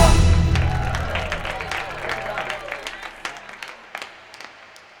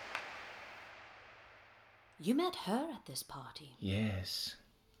 You met her at this party. Yes.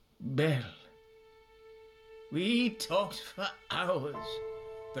 Belle. We talked for hours.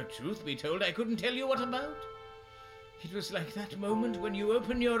 The truth be told, I couldn't tell you what about. It was like that moment when you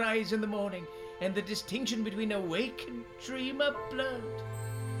open your eyes in the morning and the distinction between awake and dream are blurred.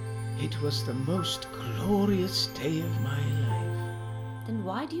 It was the most glorious day of my life. Then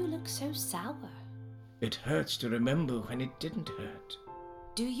why do you look so sour? It hurts to remember when it didn't hurt.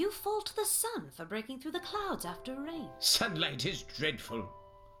 Do you fault the sun for breaking through the clouds after rain? Sunlight is dreadful.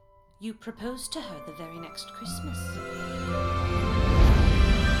 You proposed to her the very next Christmas.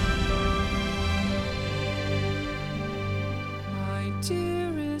 My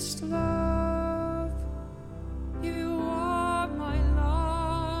dearest love, you are my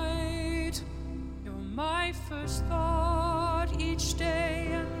light. You're my first thought each day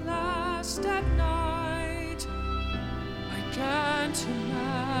and last at night. I can't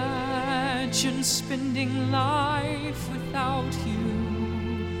imagine spending life without you.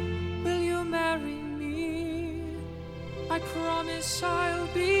 Marry me, I promise I'll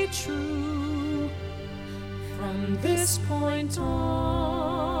be true. From this point on,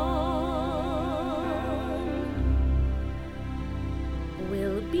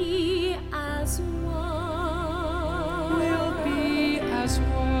 we'll be as one. We'll be as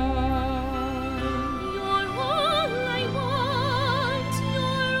one. You're all I want.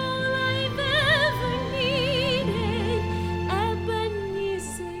 You're all I've ever needed.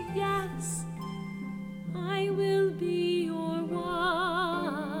 Ebenezer, yes. I will be your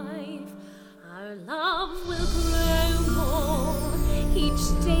wife. Our love will grow more. Each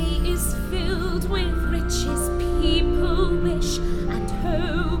day is filled with riches people wish and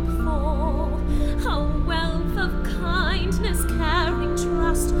hope for. A wealth of kindness, caring,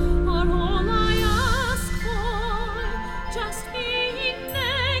 trust,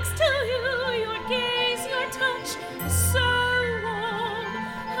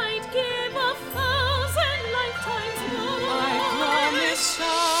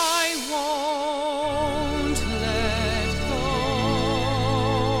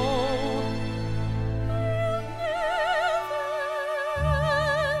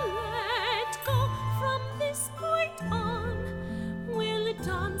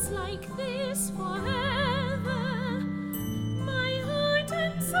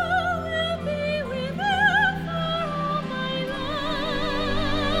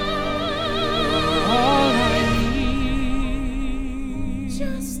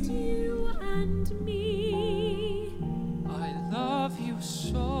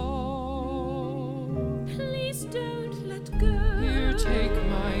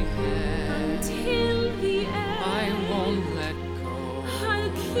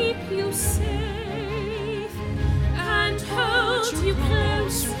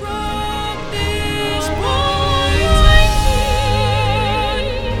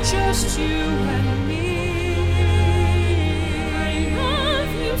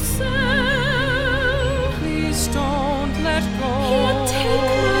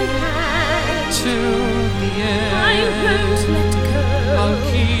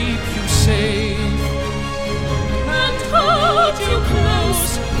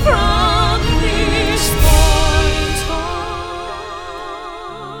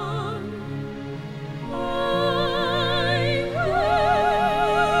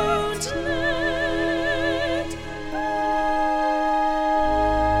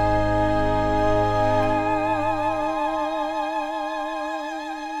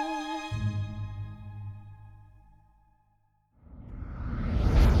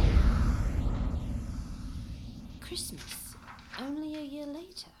 Christmas, only a year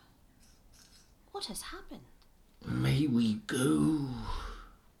later. What has happened? May we go,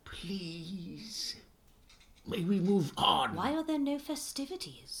 please? May we move on? Why are there no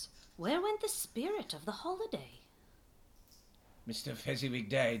festivities? Where went the spirit of the holiday? Mr. Fezziwig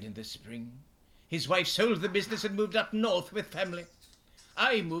died in the spring. His wife sold the business and moved up north with family.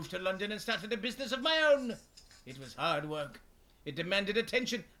 I moved to London and started a business of my own. It was hard work. It demanded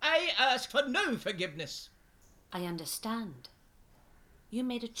attention. I asked for no forgiveness. I understand. You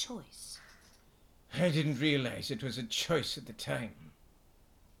made a choice. I didn't realize it was a choice at the time.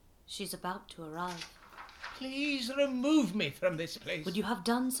 She's about to arrive. Please remove me from this place. Would you have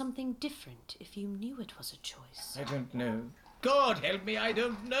done something different if you knew it was a choice? I don't know. God help me, I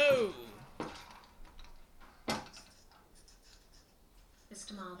don't know.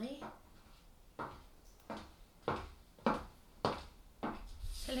 Mr. Marley?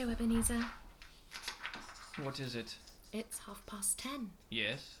 Hello, Ebenezer. What is it? It's 10:30.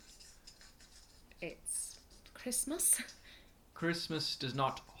 Yes? It's Christmas. Christmas does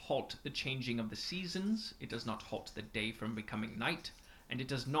not halt the changing of the seasons, it does not halt the day from becoming night, and it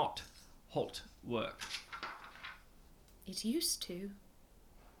does not halt work. It used to.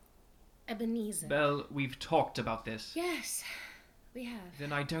 Ebenezer. Belle, we've talked about this. Yes, we have.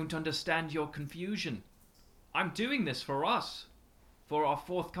 Then I don't understand your confusion. I'm doing this for us. For our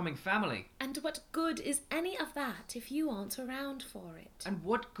forthcoming family. And what good is any of that if you aren't around for it? And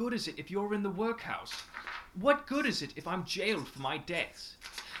what good is it if you're in the workhouse? What good is it if I'm jailed for my debts?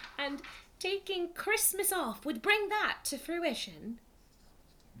 And taking Christmas off would bring that to fruition?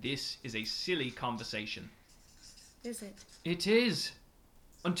 This is a silly conversation. Is it? It is.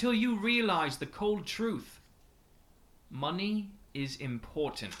 Until you realize the cold truth. Money is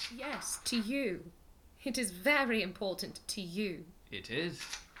important. Yes, to you. It is very important to you. It is.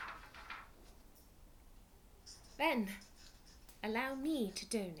 Then, allow me to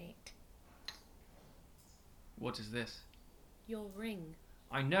donate. What is this? Your ring.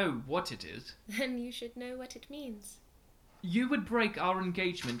 I know what it is. Then you should know what it means. You would break our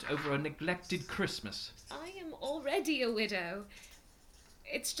engagement over a neglected Christmas. I am already a widow.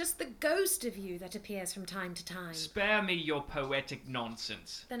 It's just the ghost of you that appears from time to time. Spare me your poetic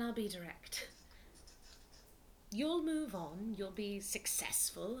nonsense. Then I'll be direct. You'll move on, you'll be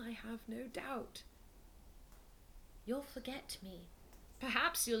successful, I have no doubt. You'll forget me.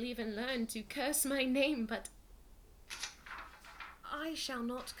 Perhaps you'll even learn to curse my name, but I shall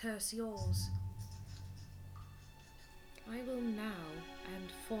not curse yours. I will now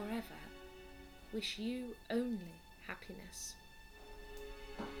and forever wish you only happiness.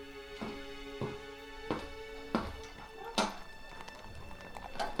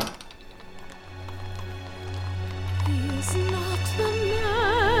 He's not the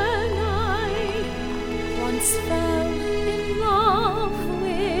man I once fell in love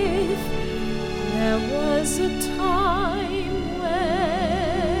with. There was a time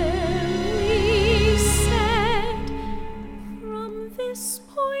when we said, from this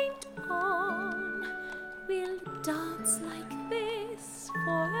point on, we'll dance like this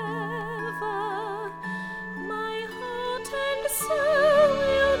forever. My heart and soul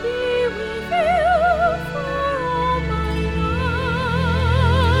will be with you for all my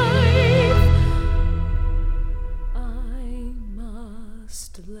life. I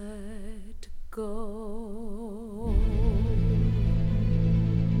must let go.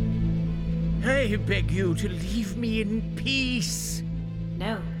 I beg you to leave me in peace.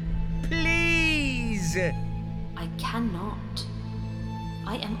 No. Please! I cannot.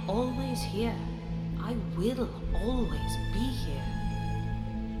 I am always here. I will always be here.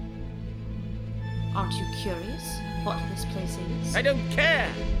 Aren't you curious what this place is? I don't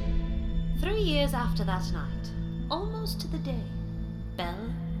care! 3 years after that night, almost to the day,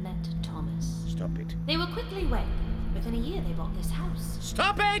 Belle met Thomas. Stop it. They were quickly wed. Within a year, they bought this house.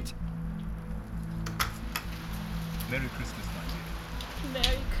 Stop it! Merry Christmas, my dear.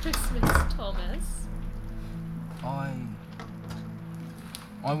 Merry Christmas, Thomas.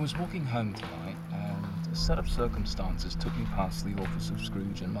 I was walking home tonight, and a set of circumstances took me past the office of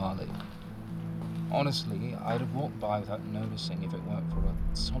Scrooge and Marley. Honestly, I'd have walked by without noticing if it weren't for a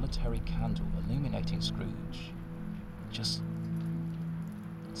solitary candle illuminating Scrooge, just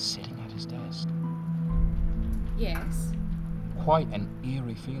sitting at his desk. Yes. Quite an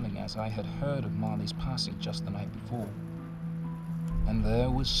eerie feeling, as I had heard of Marley's passing just the night before. And there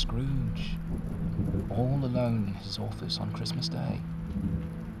was Scrooge, all alone in his office on Christmas Day.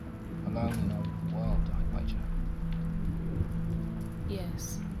 Alone in all the world, I wager.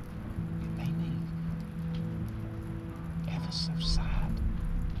 Yes. It made me ever so sad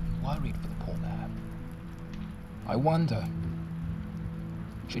and worried for the poor man. I wonder,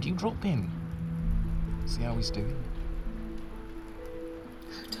 should you drop in? See how he's doing?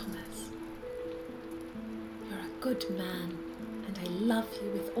 Oh, Thomas. You're a good man, and I love you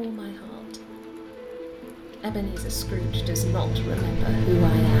with all my heart. Ebenezer Scrooge does not remember who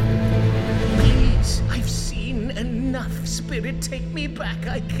I am. Please, I've seen enough. Spirit, take me back.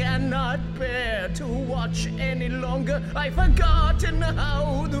 I cannot bear to watch any longer. I've forgotten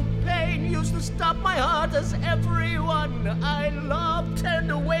how the pain used to stop my heart as everyone I love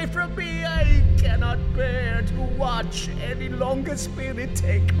turned away from me. I cannot bear to watch any longer. Spirit,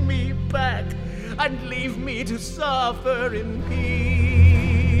 take me back and leave me to suffer in peace.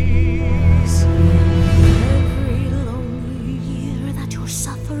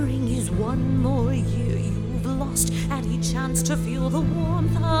 Suffering is one more year you've lost, any chance to feel the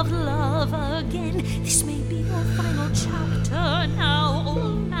warmth of love again. This may be your final chapter now,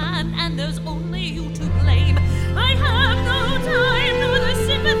 old man, and there's only you to blame. I have no time nor the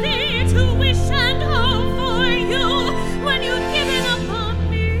sympathy to wish and hope for you when you've given up on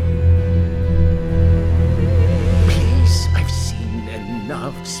me. Please, I've seen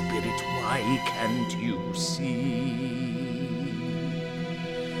enough, Spirit. Why can't you see?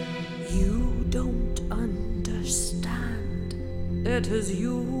 You don't understand. It is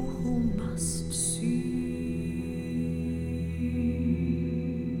you who must see.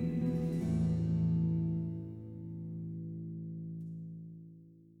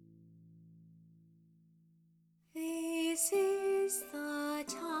 This is the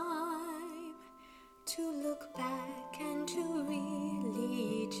time to look back and to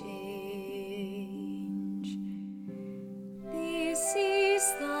really change. This is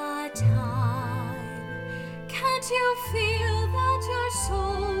the time. Can't you feel that your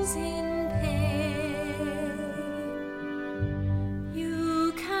soul's in pain?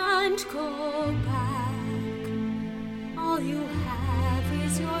 You can't go back. All you have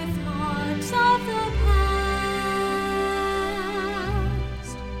is your thoughts of the past.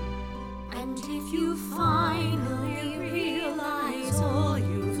 And if you finally realize all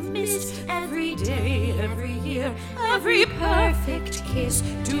you've missed, every day, every year, every perfect kiss,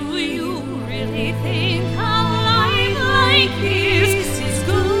 do you really think a life like this is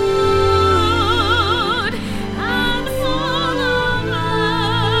good and full of love?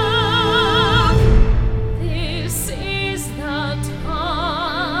 This is the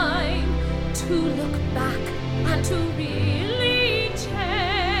time to look back and to really change.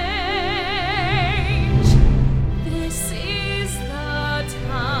 This is the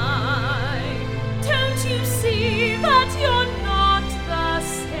time. Don't you see that you're not the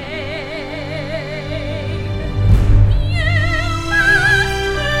same? You must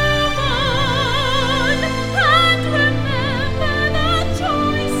move on and remember the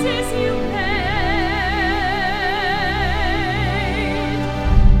choices you made.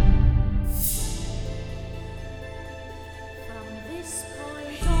 From this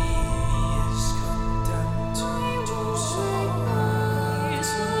point on, I will recognize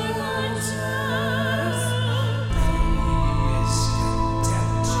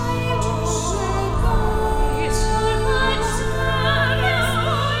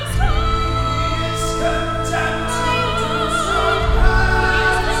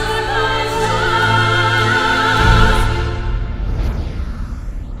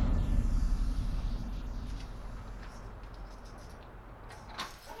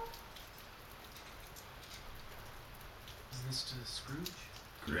Mr. Scrooge?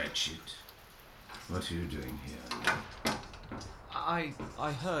 Cratchit, what are you doing here? I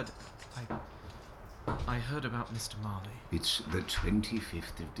heard about Mr. Marley. It's the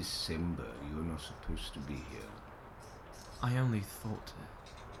 25th of December. You're not supposed to be here. I only thought...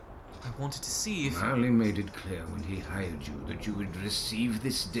 I wanted to see if... Marley made it clear when he hired you that you would receive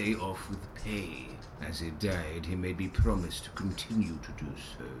this day off with pay. As he died, he made me promise to continue to do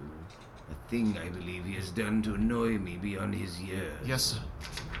so. A thing I believe he has done to annoy me beyond his years. Yes, sir.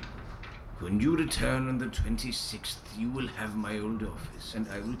 When you return on the 26th, you will have my old office, and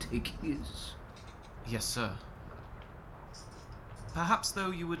I will take his. Yes, sir. Perhaps,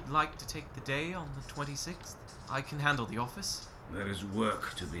 though, you would like to take the day on the 26th? I can handle the office. There is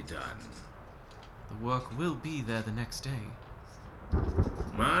work to be done. The work will be there the next day.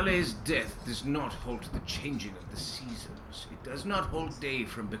 Marley's death does not halt the changing of the seasons. It does not halt day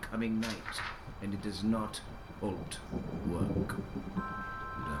from becoming night. And it does not halt work.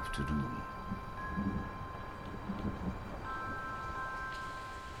 Good afternoon.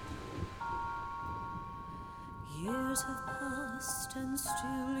 Years have passed and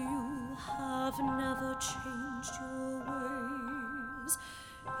still you have never changed your ways.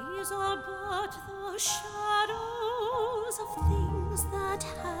 These are but the shadows of things that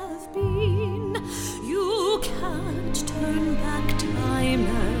have been. You can't turn back time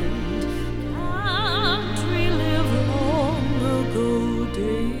and can't relive long ago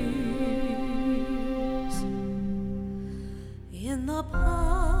days. In the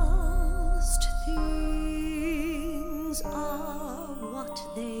past, things are what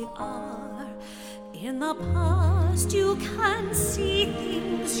they are. In the past, you can see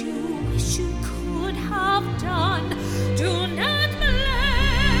things you wish you could have done. Do not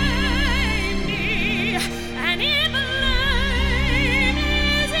blame me. Any blame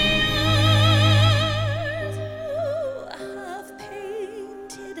is yours. You have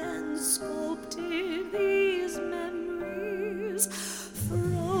painted and sculpted these memories,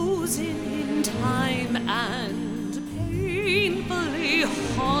 frozen in time and painfully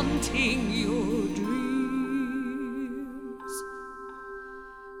haunting your dreams.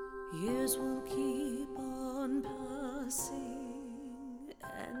 Years will keep on passing,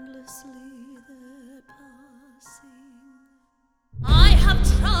 endlessly they're passing. I have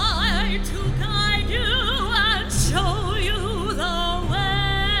tried to guide you and show you the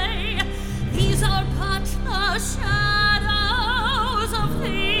way. These are but the shadows of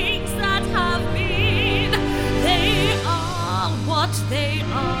things that have been. They are what they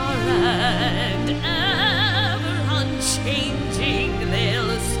are, and ever unchanging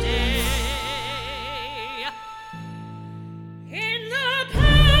they'll stay. In the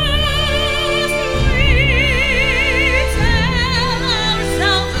past we tell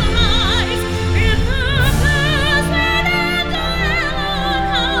ourselves lies. In the past we don't dwell on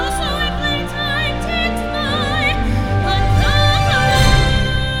how swiftly time ticks by. But the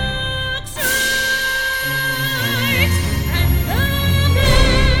clock strikes and the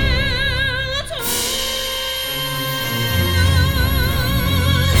bell tolls.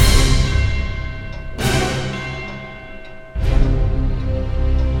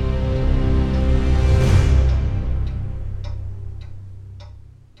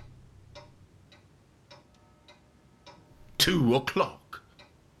 Two o'clock.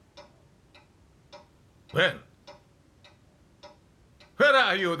 Well, where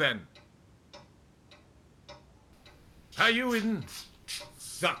are you then? Are you in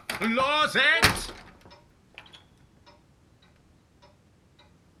the closet?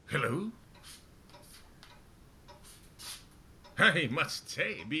 Hello? I must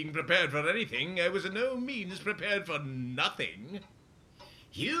say, being prepared for anything, I was in no means prepared for nothing.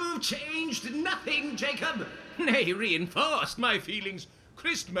 You've changed nothing, Jacob. Nay, reinforced my feelings.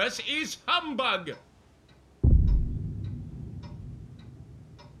 Christmas is humbug.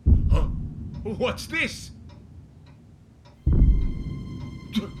 Huh? What's this?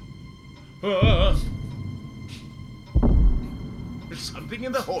 There's something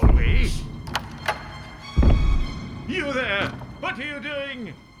in the hallway. You there! What are you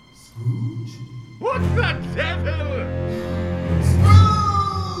doing? Scrooge? What the devil?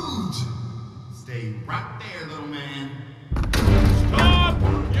 Scrooge! Stay right there, little man. Stop!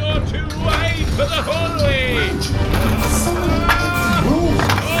 You're too wide for the hallway!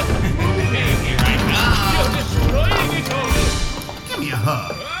 You're destroying it all! Give me a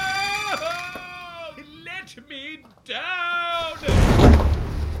hug. Let me down!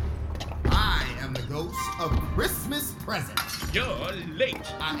 I am the ghost of Christmas present. You're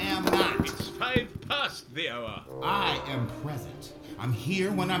late. I am not. It's 5 past the hour. I am present. I'm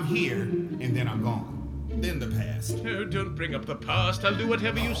here when I'm here, and then I'm gone. Then the past. Oh, don't bring up the past. I'll do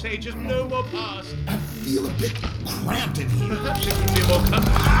whatever you say. Just no more past. I feel a bit cramped in here. Perhaps it would be more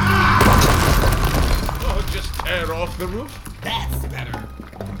comfortable. Or just tear off the roof. That's better.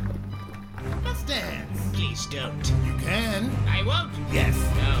 Let's dance. Please don't. You can. I won't. Yes.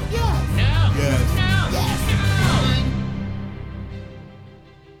 No. Yes. No. Yes. No.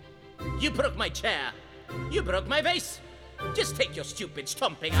 You broke my chair. You broke my vase. Just take your stupid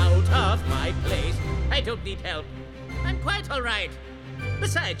stomping out of my place. I don't need help. I'm quite all right.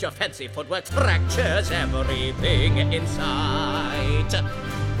 Besides, your fancy footwork fractures everything in sight.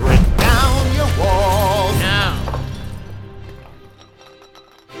 Break down your walls. Now.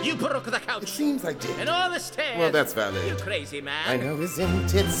 You broke the couch. It seems I did. And all the stairs. Well, that's valid. You crazy man. I know,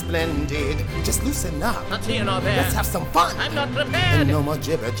 isn't it splendid? Just loosen up. Not here nor there. Let's have some fun. I'm not prepared. And no more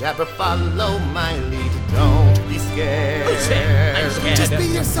jibber jabber. Follow my lead. Don't be scared. Who said I'm scared? Just be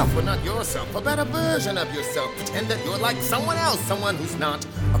yourself, but not yourself. A better version of yourself. Pretend that you're like someone else. Someone who's not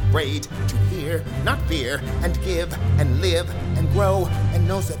afraid to hear, not fear, and give, and live, and grow, and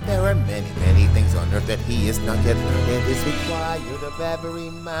knows that there are many, many things on earth that he is not yet learned. It is required of every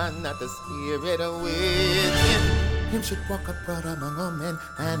man that the spirit within him should walk abroad among all men.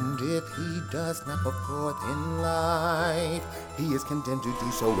 And if he does not go forth in life, he is condemned to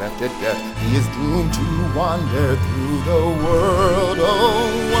do so after death. He is doomed to wander through the world. Oh,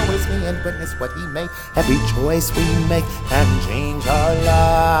 woe is me, and witness what he may. Every choice we make can change our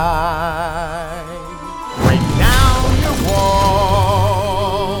lives. Break down your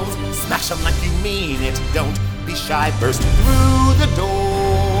walls, smash them like you mean it. Don't be shy, burst through the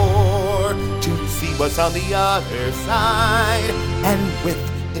door to see what's on the other side. And with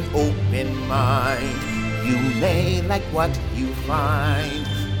an open mind, you may like what you find,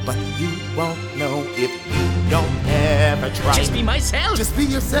 but you won't know if you don't ever try. Just be myself. Just be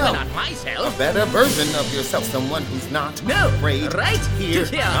yourself. Not myself. A better version of yourself, someone who's not afraid right to hear,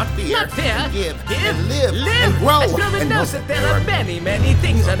 not fear, not fear, and give, and live, and grow. And Grover knows that there are many, many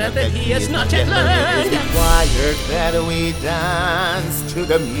things on earth that he has not yet learned. It's required that we dance to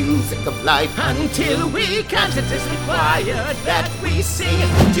the music of life. Until we can't, it is required that we sing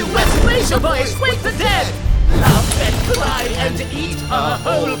duets, raise your voice, wake the dead. Laugh and cry and eat a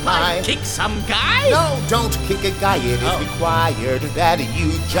whole pie. Kick some guy? No, don't kick a guy. It is required that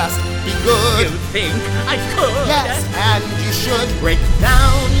you just be good. You think I could? Yes, and you should break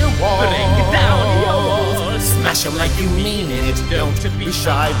down your walls. Break down your walls. Smash them like you mean it. Don't be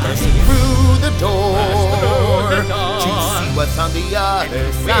shy. Burst through the door to see what's on the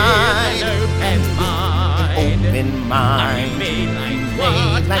other side. And with an open mind, you may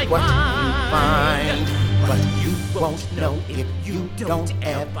like what you find. But you won't know if you don't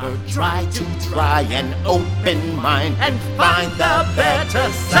ever try to try an open mind and find the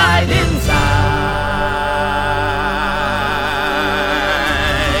better side inside.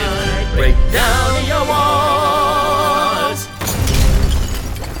 Break down your walls.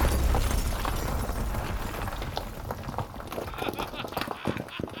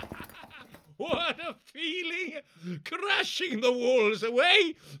 What a feeling! Crashing the walls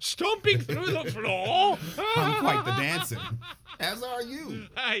away, stomping through the floor. I'm quite the dancer. As are you.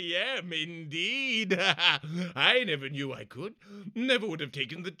 I am indeed. I never knew I could. Never would have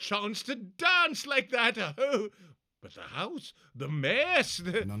taken the chance to dance like that. Oh, but the house, the mess,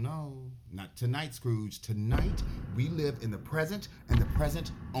 the... No, not tonight, Scrooge. Tonight, we live in the present and the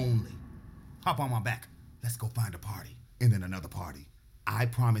present only. Hop on my back. Let's go find a party. And then another party. I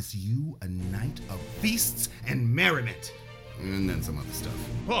promise you a night of feasts and merriment. And then some other stuff.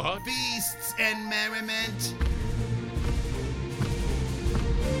 What? Feasts and merriment.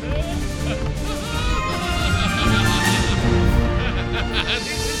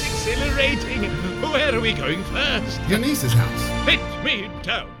 This is exhilarating. Where are we going first? Your niece's house. Let me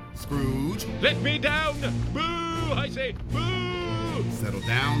down. Scrooge. Let me down. Boo, I say, boo. Settle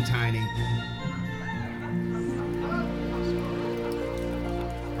down, Tiny.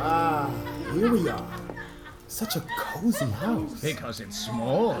 Ah, here we are. Such a cozy house. Because it's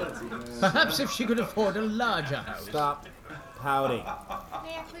small. Perhaps if she could afford a larger house. Stop pouting.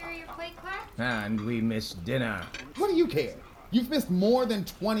 May I clear your plate, Clark? And we missed dinner. What do you care? You've missed more than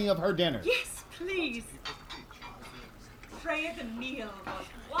 20 of her dinners. Yes, please. Freya, the meal was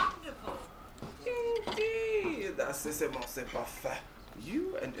wonderful. Indeed, c'est parfait.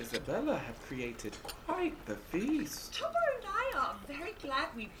 You and Isabella have created quite the feast. Tupper and I are very glad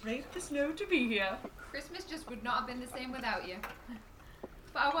we braved the snow to be here. Christmas just would not have been the same without you.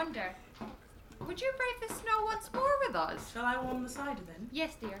 But I wonder, would you brave the snow once more with us? Shall I warm the cider then?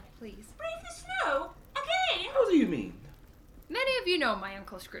 Yes, dear, please. Brave the snow? Again? How do you mean? Many of you know my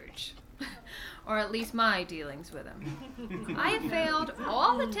Uncle Scrooge. Or at least my dealings with him. I have failed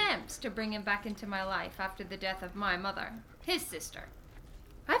all attempts to bring him back into my life after the death of my mother, his sister.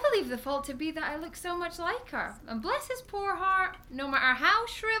 I believe the fault to be that I look so much like her, and bless his poor heart, no matter how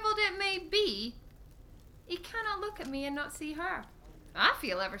shriveled it may be, he cannot look at me and not see her. I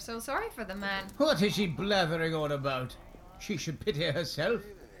feel ever so sorry for the man. What is she blathering on about? She should pity herself,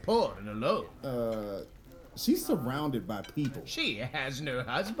 poor and alone. She's surrounded by people. She has no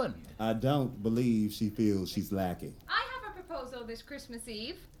husband. I don't believe she feels she's lacking. I have a proposal this Christmas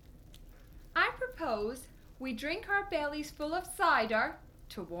Eve. I propose we drink our bellies full of cider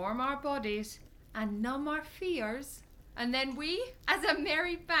to warm our bodies and numb our fears, and then we, as a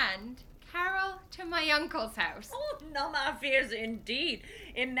merry band, carol to my uncle's house. Oh, numb our fears indeed.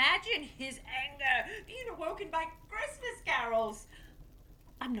 Imagine his anger being awoken by Christmas carols.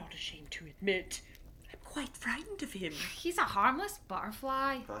 I'm not ashamed to admit, I'm quite frightened of him. He's a harmless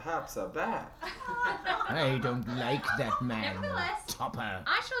butterfly. Perhaps a bat. I don't like that man. Nevertheless, Topper.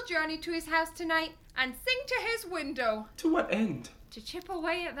 I shall journey to his house tonight and sing to his window. To what end? To chip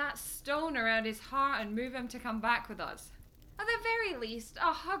away at that stone around his heart and move him to come back with us. At the very least,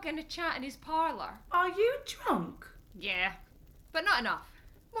 a hug and a chat in his parlour. Are you drunk? Yeah, but not enough.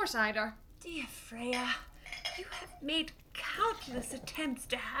 More cider. Dear Freya, you have made countless attempts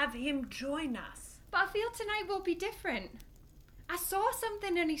to have him join us. But I feel tonight will be different. I saw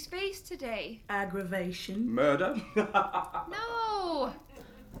something in his face today. Aggravation. Murder? No!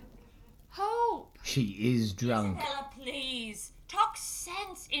 Hope! She is drunk. Isabella, please. Talk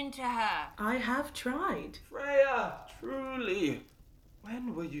sense into her. I have tried. Freya, truly.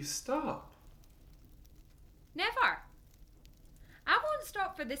 When will you stop? Never. I won't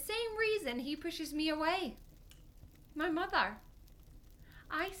stop for the same reason he pushes me away. My mother.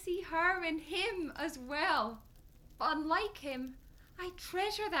 I see her in him as well. But unlike him, I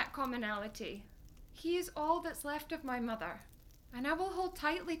treasure that commonality. He is all that's left of my mother, and I will hold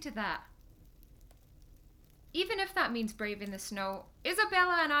tightly to that. Even if that means braving the snow,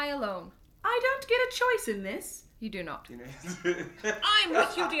 Isabella and I alone. I don't get a choice in this. You do not. I'm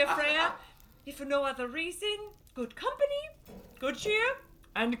with you, dear Freya. If for no other reason, good company, good cheer,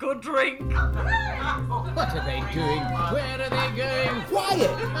 and good drink. What are they doing? Where are they going? Quiet!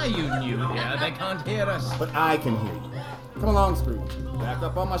 Are you new here? They can't hear us. But I can hear you. Come along, Scrooge. Back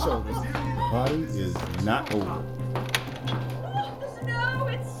up on my shoulders. The party is not over. No,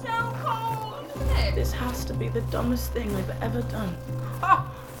 it's so cold. This has to be the dumbest thing I've ever done. Ha!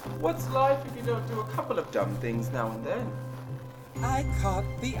 What's life if you don't do a couple of dumb things now and then? I caught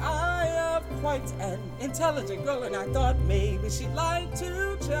the eye of quite an intelligent girl, and I thought maybe she'd like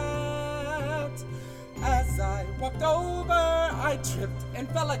to chat. As I walked over, I tripped and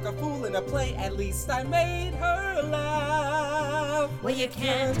felt like a fool in a play. At least I made her laugh. Well, you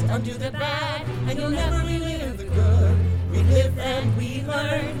can't undo the bad, and you'll never relive the good. We live and we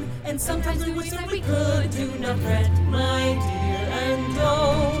learn, and sometimes we wish that we could. Do not fret, my dear, and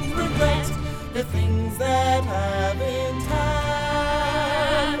don't regret the things that haven't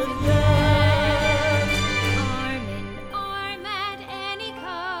happened yet. Arm in arm at any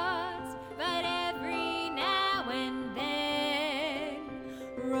cost, but every now and then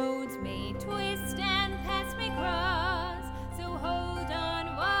roads may twist and paths may cross, so hold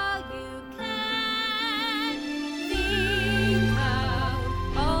on while you can. Think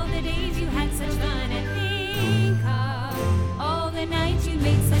of all the days you had such fun, and think of all the nights you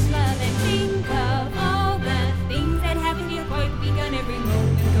made such love, and think of all the things that haven't yet quite begun. Every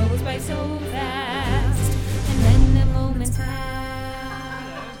moment goes by so fast, and then the moments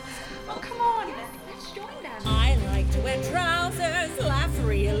pass. Oh, come on, let's join them. I like to wear trousers, laugh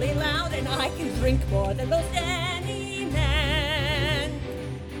really loud, and I can drink more than most any man.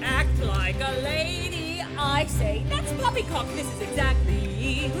 Act like a lady, I say, that's poppycock, this is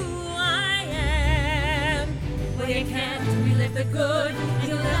exactly who I am. Well, you can't relive the good, and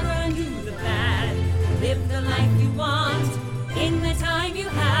you'll never undo the bad. Live the life you want, in the time you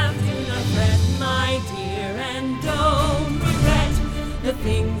have. Do not fret, my dear, and don't regret the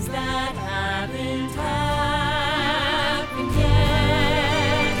things that haven't happened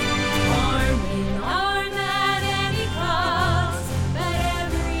yet. Arm in arm at any cost, but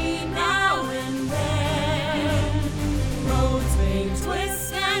every now and then roads may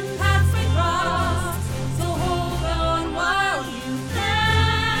twist and paths may cross, so hold on while you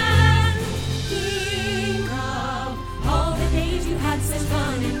can. Think of all the days you had such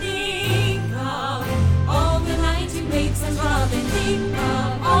fun, and think of all the nights you made such love, and think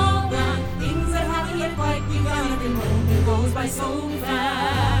of all the things that haven't yet quite begun. Every moment goes by so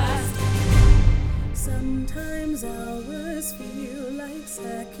fast. Sometimes hours feel like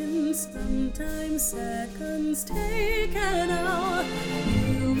seconds, sometimes seconds take an hour.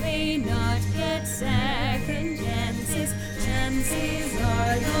 You may not get second chances, chances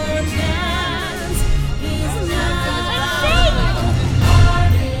are your chance is now.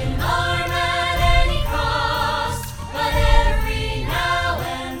 Arm in arm at any cost, but every now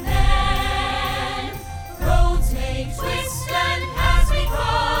and then roads may twist and paths may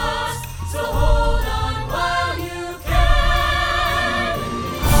cross, so hold on while you can.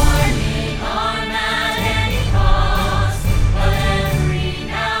 Arm in arm at any cost, but every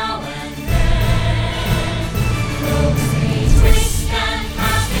now and then roads may twist and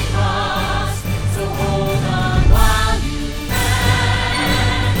paths may cross, so hold on while you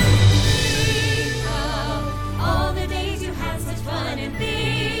can. Think of all the days you had such fun, and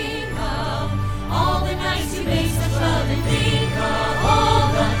think of all the nights you made such love, and think of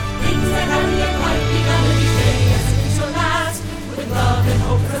all the things that haven't yet quite begun. Each day as if it shall last, with love and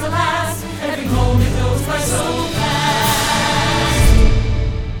hope, 'cause alas, every moment goes by so fast.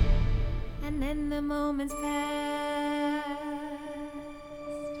 And then the moments pass.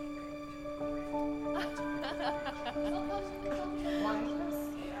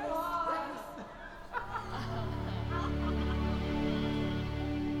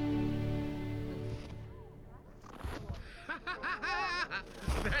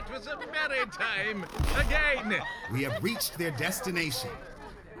 That was a merry time. Again. We have reached their destination.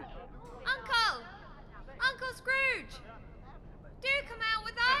 Uncle! Uncle Scrooge! Do come out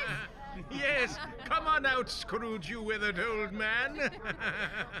with us! Yes, come on out, Scrooge, you withered old man.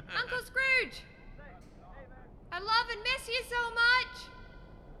 Uncle Scrooge! I love and miss you so much!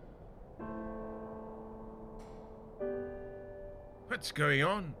 What's going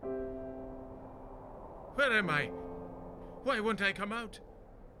on? Where am I? Why won't I come out?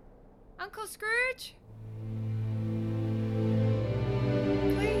 Uncle Scrooge?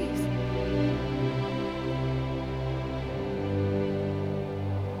 Please.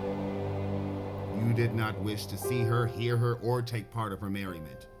 You did not wish to see her, hear her, or take part of her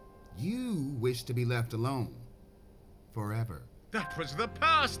merriment. You wish to be left alone. Forever. That was the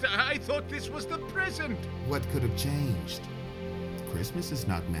past. I thought this was the present. What could have changed? Christmas is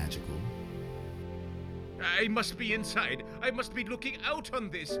not magical. I must be inside. I must be looking out on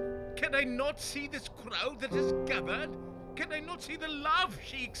this. Can I not see this crowd that has gathered? Can I not see the love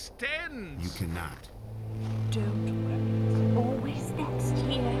she extends? You cannot. Don't worry. Always next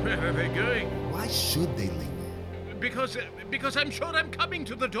year. Where are they going? Why should they linger? Because I'm sure I'm coming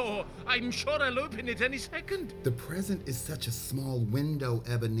to the door. I'm sure I'll open it any second. The present is such a small window,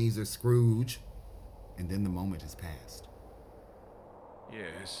 Ebenezer Scrooge. And then the moment has passed.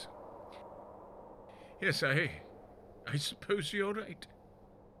 Yes. Yes, I suppose you're right.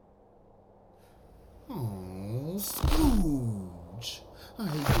 Oh, Scrooge. I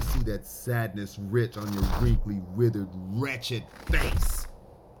hate to see that sadness writ on your wrinkly, withered, wretched face.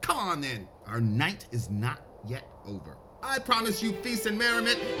 Come on, then. Our night is not yet over. I promise you feast and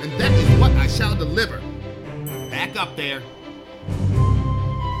merriment, and that is what I shall deliver. Back up there.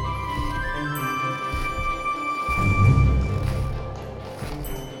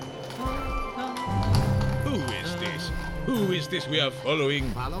 Who is this we are following?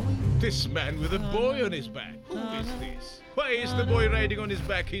 Following? This man with a boy on his back. Who is this? Why is the boy riding on his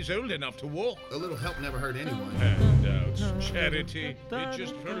back? He's old enough to walk. A little help never hurt anyone. Handouts, charity. It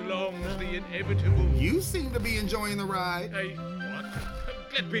just prolongs the inevitable. You seem to be enjoying the ride. What?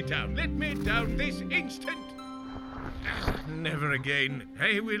 Let me down. Let me down this instant. Never again.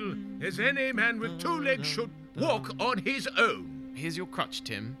 I will, as any man with two legs should, walk on his own. Here's your crutch,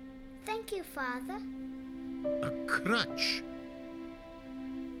 Tim. Thank you, Father. A crutch?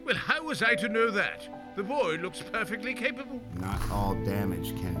 Well, how was I to know that? The boy looks perfectly capable. Not all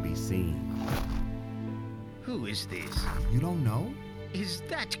damage can be seen. Who is this? You don't know? Is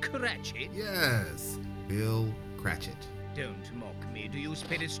that Cratchit? Yes, Bill Cratchit. Don't mock me. Do you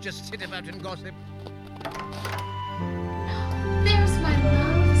spirits just sit about and gossip? There's my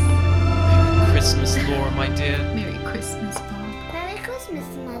loves. Christmas, Laura, my dear. Merry Christmas, Bob. Merry Christmas,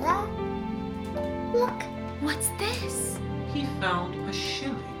 Mother. Look. What's this? He found a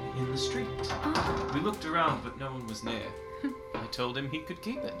shilling in the street. Oh. We looked around, but no one was near. I told him he could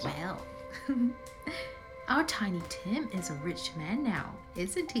keep it. Well, our Tiny Tim is a rich man now,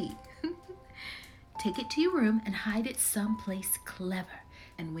 isn't he? Take it to your room and hide it someplace clever.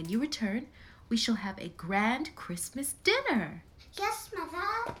 And when you return, we shall have a grand Christmas dinner. Yes,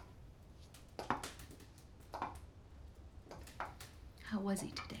 Mother. How was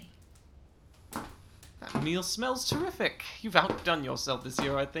he today? That meal smells terrific. You've outdone yourself this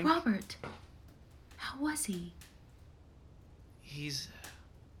year, I think. Robert, how was he? He's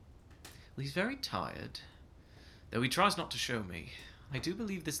very tired. Though he tries not to show me. I do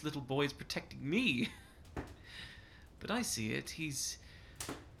believe this little boy is protecting me. But I see it. He's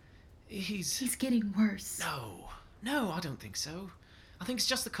getting worse. No, I don't think so. I think it's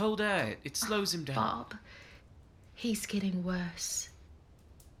just the cold air. It slows him down. Bob, he's getting worse.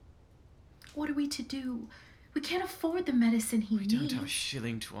 What are we to do? We can't afford the medicine he needs. We don't have a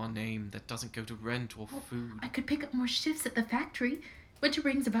shilling to our name that doesn't go to rent or food. I could pick up more shifts at the factory, which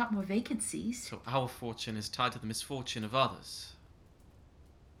brings about more vacancies. So our fortune is tied to the misfortune of others.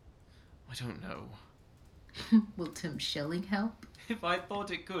 I don't know. Will Tim Shilling help? If I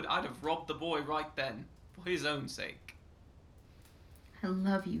thought it could, I'd have robbed the boy right then, for his own sake. I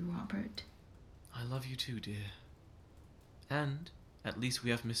love you, Robert. I love you too, dear. And at least we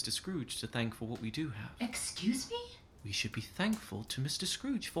have Mr. Scrooge to thank for what we do have. Excuse me? We should be thankful to Mr.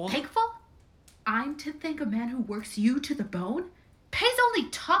 Scrooge for... Thankful? I'm to thank a man who works you to the bone? Pays only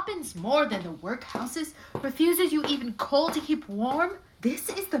tuppence more than the workhouses? Refuses you even coal to keep warm? This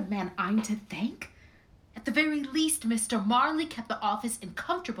is the man I'm to thank? At the very least, Mr. Marley kept the office in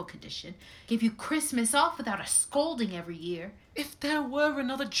comfortable condition, gave you Christmas off without a scolding every year. If there were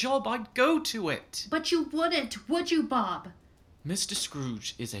another job, I'd go to it. But you wouldn't, would you, Bob? Mr.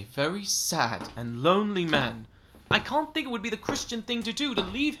 Scrooge is a very sad and lonely man I can't think it would be the Christian thing to do to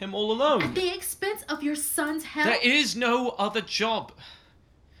leave him all alone. At the expense of your son's health? There is no other job.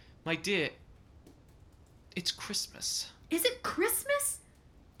 My dear, it's Christmas. Is it Christmas?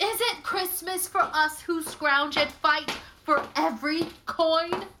 Is it Christmas for us who scrounge and fight for every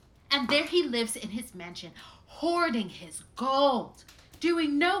coin? And there he lives in his mansion, hoarding his gold,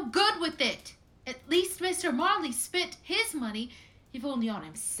 doing no good with it. At least Mr. Marley spent his money, if only on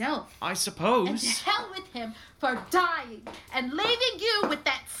himself. I suppose. And to hell with him for dying and leaving you with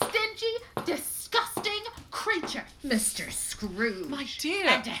that stingy, disgusting creature, Mr. Scrooge. My dear.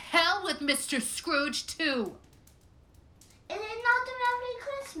 And to hell with Mr. Scrooge, too. Is it not a lovely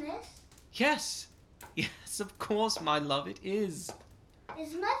Christmas? Yes. Yes, of course, my love, it is.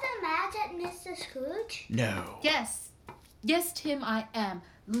 Is Mother mad at Mr. Scrooge? No. Yes. Yes, Tim, I am.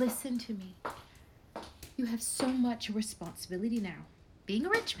 Listen to me. You have so much responsibility now, being a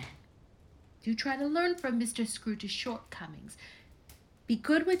rich man. Do try to learn from Mr. Scrooge's shortcomings. Be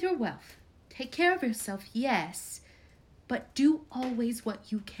good with your wealth. Take care of yourself, yes, but do always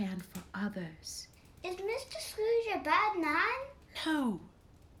what you can for others. Is Mr. Scrooge a bad man?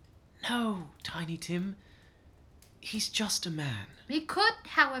 No, Tiny Tim. He's just a man. He could,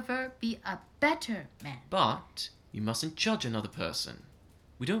 however, be a better man. But you mustn't judge another person.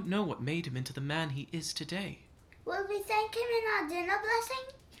 We don't know what made him into the man he is today. Will we thank him in our dinner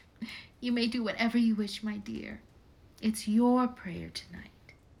blessing? You may do whatever you wish, my dear. It's your prayer tonight.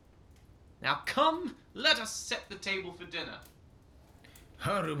 Now come, let us set the table for dinner.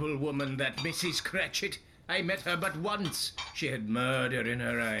 Horrible woman, that Mrs. Cratchit. I met her but once. She had murder in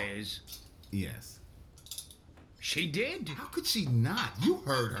her eyes. Yes. She did. How could she not? You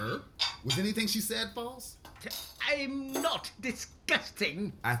heard her. Was anything she said false? I'm not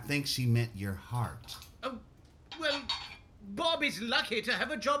disgusting. I think she meant your heart. Oh, well, Bob is lucky to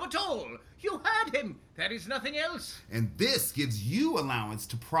have a job at all. You heard him. There is nothing else. And this gives you allowance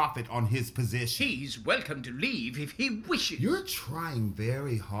to profit on his position. He's welcome to leave if he wishes. You're trying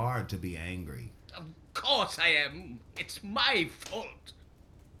very hard to be angry. Of course I am. It's my fault.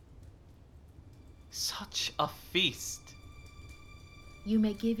 Such a feast. You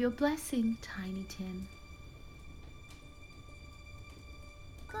may give your blessing, Tiny Tim.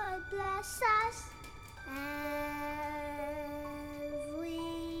 God bless us,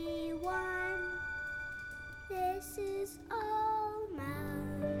 everyone. This is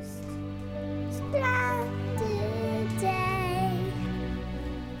almost splendid day.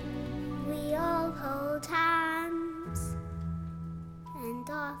 We all hold hands and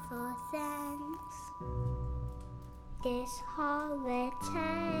offer thanks this holiday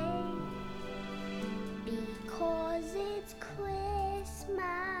because it's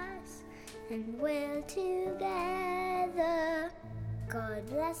Christmas and we're together. God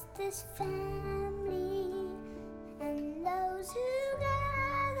bless this family and those who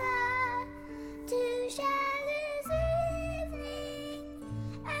gather to share this evening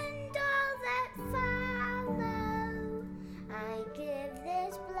and all that follow. I give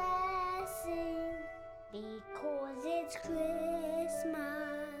this blessing because it's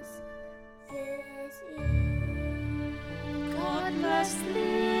Christmas this Eve. God bless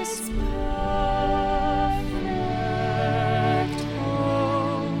this perfect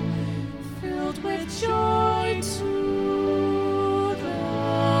home, filled with joy to the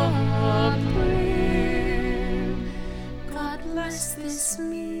brim. God bless this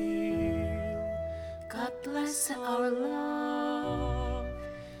meal. God bless our love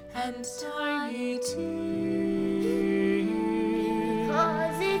and Tiny Tim.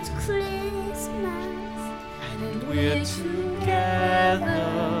 Because it's Christmas and we're together.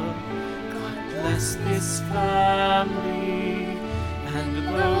 God bless this family and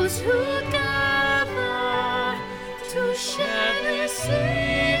those who gather to share this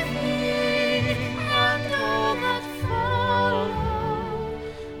evening and all that follow.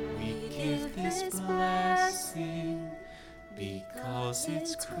 We give this blessing because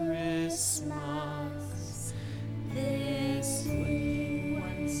it's Christmas this Eve.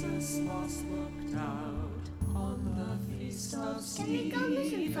 Wenceslas looked out on the feast of Can we go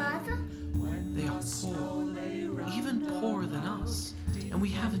listen, Father? They are poor, even poorer than us, and we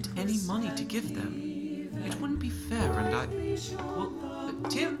haven't any money to give them. It wouldn't be fair, and well,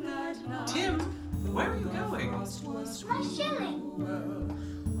 Tim, where are you going? My shilling.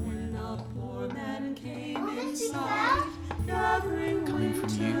 When a poor man came Oh, this is inside, gathering Coming from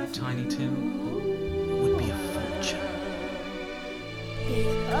you, Tiny Tim, it would be a fortune.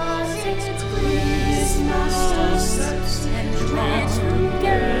 because it's Christmas and we're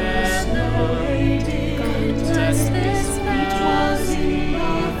together. God bless this family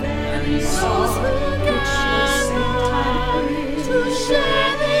and those who gather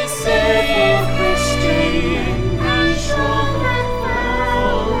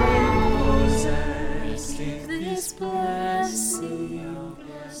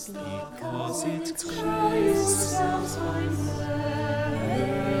because its Christ shall find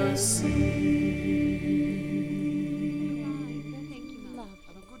mercy.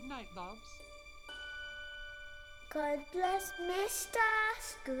 Have a good night, Bobs. God bless Mr.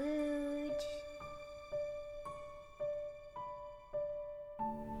 Scrooge.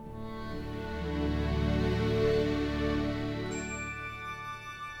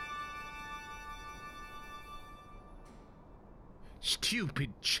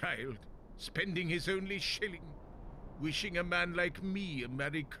 Stupid child, spending his only shilling, wishing a man like me a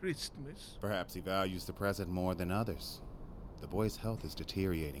Merry Christmas. Perhaps he values the present more than others. The boy's health is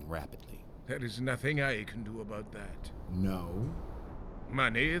deteriorating rapidly. There is nothing I can do about that. No?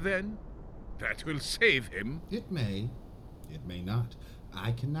 Money, then? That will save him. It may. It may not.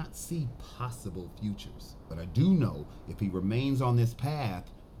 I cannot see possible futures. But I do know if he remains on this path,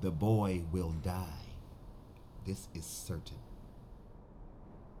 the boy will die. This is certain.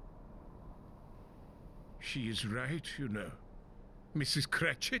 She is right, you know. Mrs.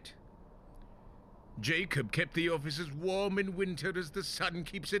 Cratchit. Jacob kept the office as warm in winter as the sun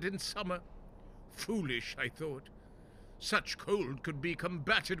keeps it in summer. Foolish, I thought. Such cold could be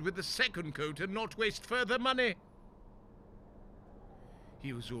combated with the second coat and not waste further money.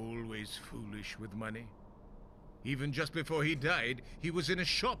 He was always foolish with money. Even just before he died, he was in a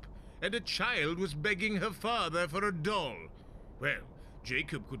shop, and a child was begging her father for a doll. Well,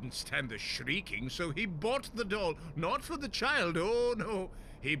 Jacob couldn't stand the shrieking, so he bought the doll. Not for the child, oh no.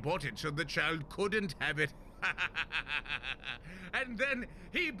 He bought it so the child couldn't have it. And then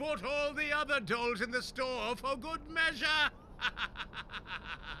he bought all the other dolls in the store for good measure.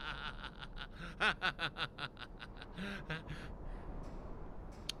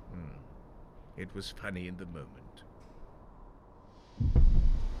 It was funny in the moment.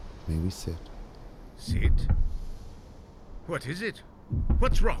 May we sit? Sit? What is it?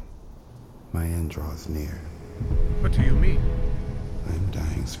 What's wrong? My end draws near. What do you mean? I am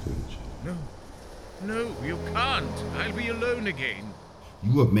dying, Scrooge. No. No, you can't. I'll be alone again.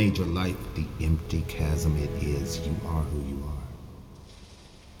 You have made your life the empty chasm it is. You are who you are.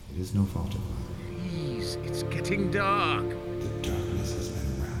 It is no fault of mine. Please, it's getting dark. The darkness has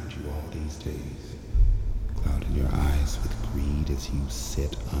been around you all these days. Clouded your eyes with greed as you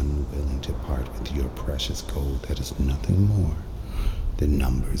sit unwilling to part with your precious gold that is nothing more than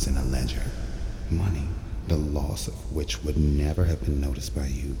numbers in a ledger. Money, the loss of which would never have been noticed by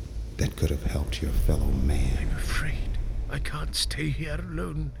you, that could have helped your fellow man. I'm afraid I can't stay here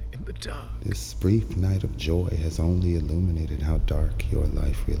alone in the dark. This brief night of joy has only illuminated how dark your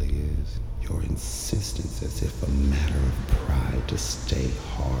life really is. Your insistence as if a matter of pride to stay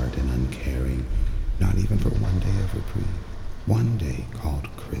hard and uncaring, not even for one day of reprieve. One day called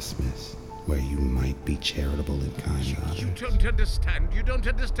Christmas, where you might be charitable and kind to others. You don't understand. You don't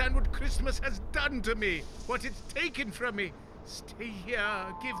understand what Christmas has done to me. What it's taken from me. Stay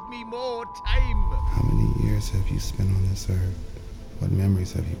here. Give me more time. How many years have you spent on this earth? What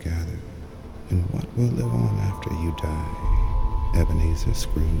memories have you gathered? And what will live on after you die? Ebenezer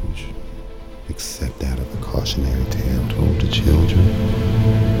Scrooge, except that of the cautionary tale told to children.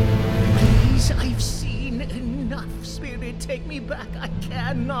 Please, I've seen enough. Spirit, take me back. I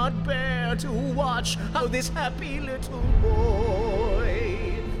cannot bear to watch how this happy little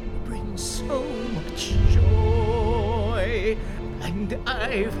boy brings so much joy. And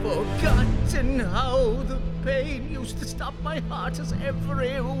I've forgotten how the pain used to stop my heart as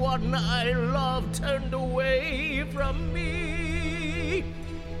everyone I loved turned away from me.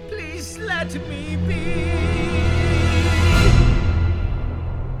 Please let me be.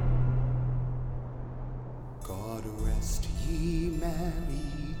 God rest ye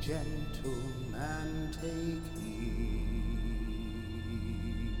merry gentlemen, take heed.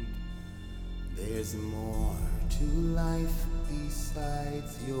 There's more to life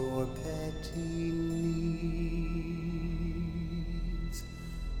besides your petty needs.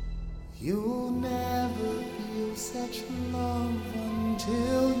 You'll never feel such love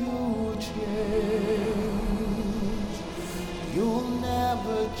until you change. You'll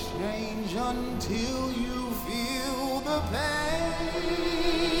never change until you feel the pain.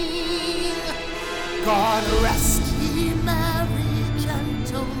 God rest ye merry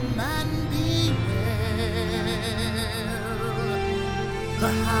gentlemen, be well.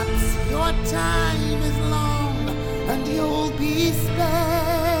 Perhaps your time is long and you'll be spared,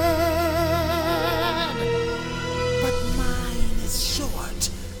 but mine is short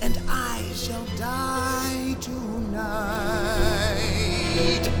and I shall die tonight.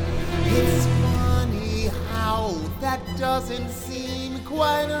 It's funny how that doesn't seem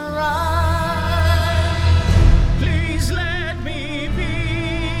quite right. Please let me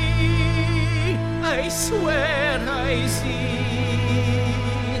be. swear I see.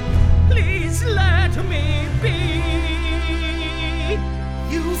 Please let me be.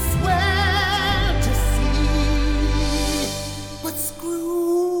 You swear to see, but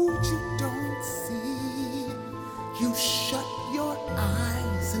Scrooge, you don't see. You shut your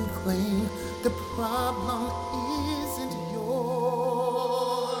eyes and claim the problem isn't yours.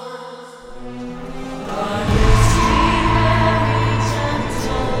 But is he very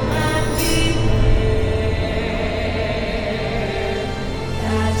gentle and beware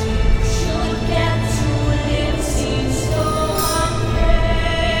that you should get to live seems so unfair.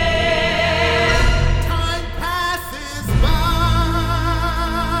 Time passes by,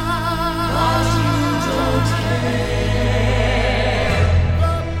 but you don't care.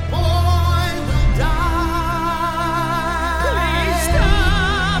 the boy will die. Please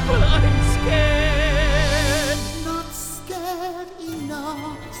stop, I'm scared. Not scared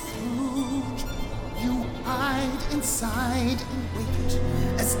enough, Scrooge. You hide inside and wait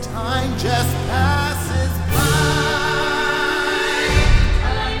as time just passes by.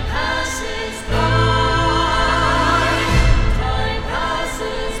 Time passes by. Time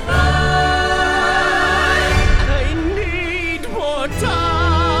passes by. I need more time.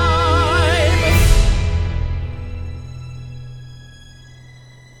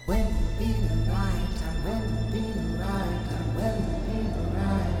 When you be the right time, when you be the right time, when you be the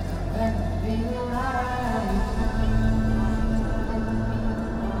right time, when you be the right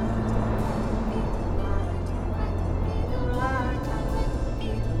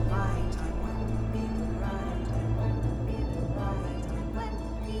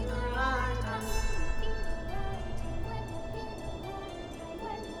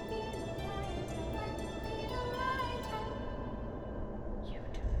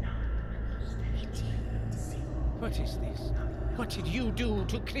What is this? What did you do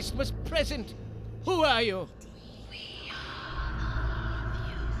to Christmas present? Who are you?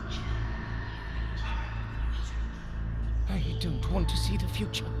 I don't want to see the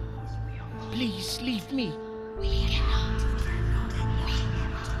future. Please leave me.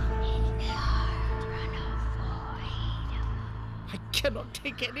 I cannot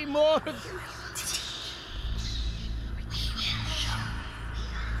take any more of this.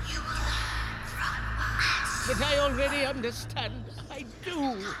 But I already understand. I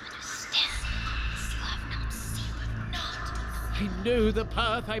do. I know the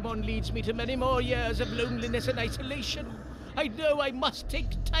path I'm on leads me to many more years of loneliness and isolation. I know I must take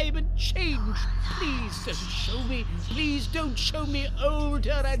time and change. Please don't show me. Please don't show me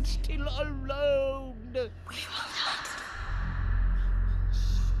older and still alone. We will not.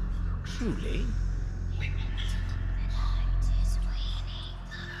 Truly?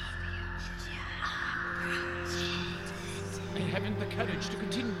 I haven't the courage to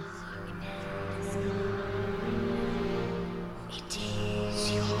continue. It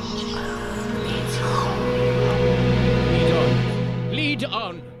is your Lead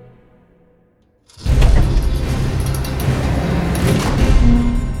on.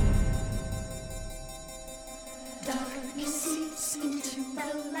 Darkness seeps into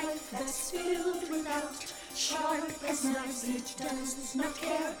the life that's filled without. Sharp as knives, it does not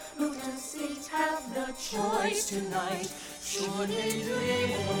care, nor does it have the choice tonight. Should it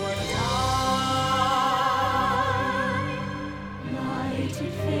live or die? Night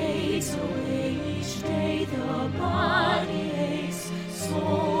it fades away each day, the body aches,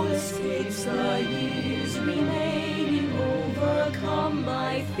 soul escapes the years remaining, overcome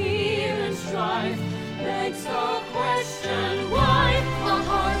by fear and strife. Begs the question why a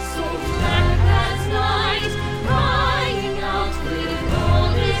heart so black as night, crying out with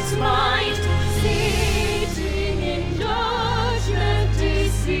all its might, sitting in judgment,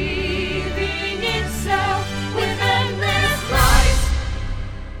 deceiving itself with endless lies.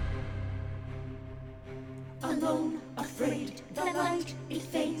 Alone, afraid, the light it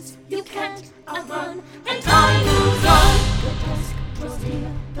fades, you can't outrun, and time moves on. The dusk draws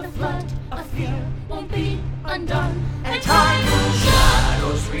near, the flood of fear won't be undone, and time moves on.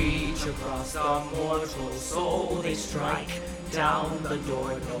 Shadows reach across the mortal soul, they strike down the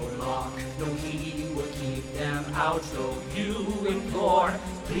door, no lock, no he will keep them out, though you implore,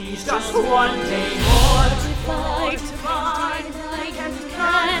 please just one day more. To fight, can't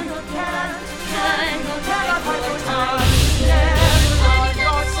fight the time. Never on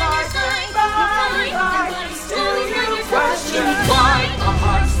your side, still you question why a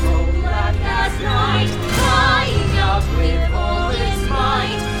heart so black as night, crying out with all its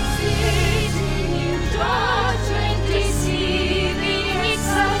might, sitting in judgment, deceiving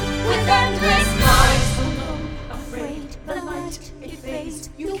itself with endless lies. Alone, afraid, the light it fades,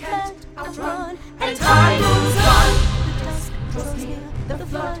 you can't outrun, and time moves on. The dusk draws near, the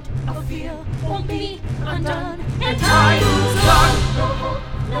flood of fear won't be undone, and time moves on. No hope,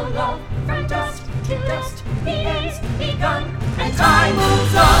 no love, from dust to dust, the end's begun, and time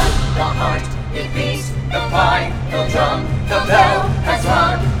moves on. The heart, it beats, the final drum, the bell has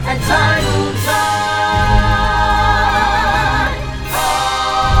rung, and time moves on.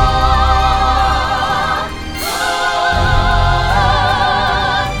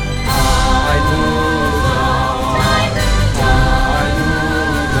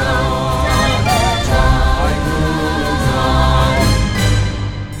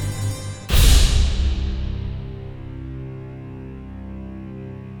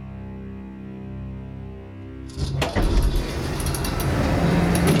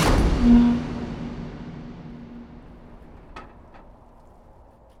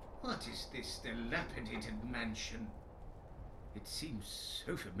 What is this dilapidated mansion? It seems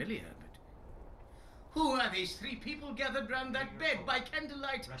so familiar, but... Who are these three people gathered round that bed by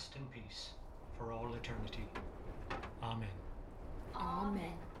candlelight? Rest in peace, for all eternity. Amen.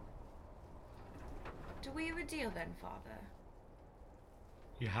 Amen. Do we have a deal then, Father?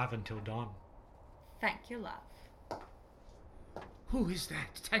 You have until dawn. Thank you, love. Who is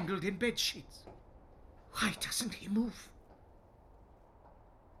that, tangled in bed sheets? Why doesn't he move?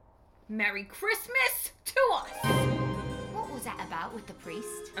 Merry Christmas to us! What was that about with the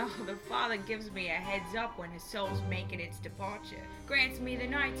priest? Oh, the Father gives me a heads up when his soul's making its departure. Grants me the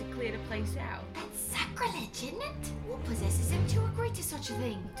night to clear the place out. That's sacrilege, isn't it? What possesses him to agree to such a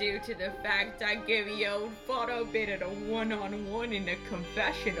thing? Due to the fact I give the old photo bit at a one-on-one in the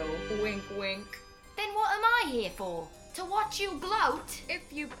confessional. Wink, wink. Then what am I here for? To watch you gloat?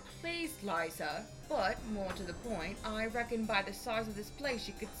 If you please, Liza. But, more to the point, I reckon by the size of this place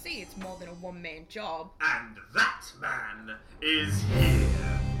you could see it's more than a one-man job. And that man is here.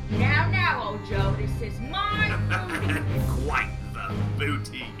 Now, old Joe, this is my booty. Quite the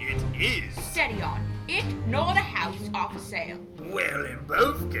booty it is. Steady on. It nor the house are for sale. Well, in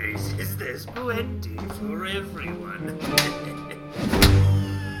both cases, there's plenty for everyone.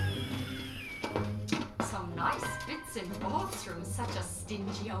 Some nice bits and bobs from such a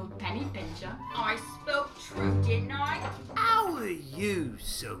stingy old penny pincher. I spoke true, didn't I? How are you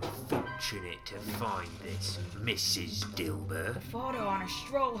so fortunate to find this, Mrs. Dilber? The father on a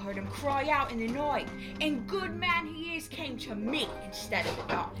stroll heard him cry out in the night, and good man he is came to me instead of the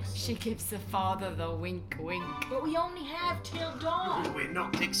dogs. She gives the father the wink wink. But we only have till dawn. We're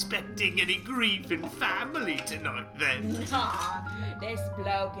not expecting any grieving family tonight then. Nah, this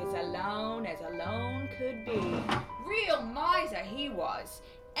bloke is alone as alone could be. Real miser he was.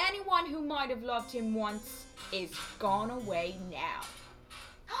 Anyone who might have loved him once is gone away now.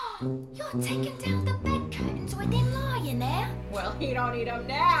 You're taking down the bed curtains with him lying there? Well, he don't need them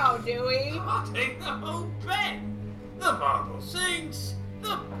now, do we? I'll take the whole bed. The marble sinks.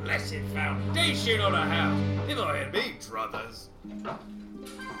 The blessed foundation of a house. If I had me druthers.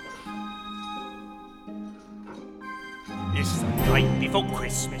 It's the night before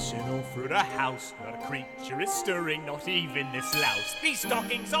Christmas, and all through the house not a creature is stirring, not even this louse. These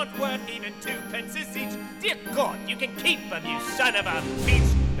stockings aren't worth even 2 pence each. Dear God, you can keep them, you son of a bitch.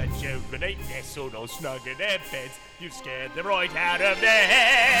 The children ain't nestled all snug in their beds. You've scared them right out of their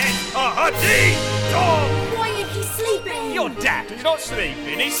heads. Ding-dong! Why ain't he sleeping? Your dad is not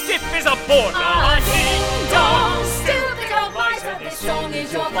sleeping, he's stiff as a board. Ding-dong! Stupid old miser, this song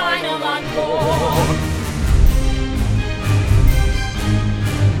is your final encore.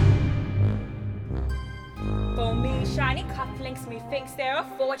 For me, shiny cufflinks, methinks they're a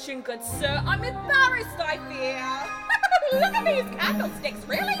fortune, good sir. I'm embarrassed, I fear. Look at these candlesticks,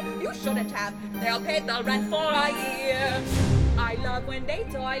 really? You shouldn't have. They'll pay the rent for a year. I love when they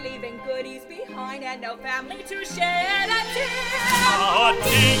die, leaving goodies behind and no family to share a tear.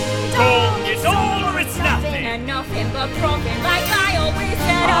 Ding-dong, it's all or it's nothing. And nothing but profit, like I always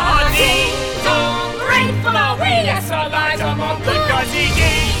said. Ding-dong, grateful we, yes, our lives are more good. Because he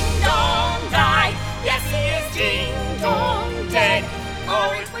ding-dong died. Yes, he is ding-dong dead.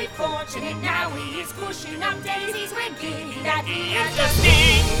 Aren't we fortunate now? He is pushing up daisies. We're giddy that he He is just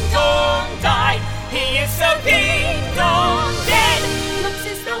ding-dong died. He is so ding-dong dead. Looks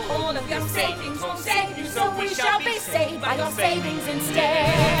as though all of your savings won't save you, so we shall be saved by your savings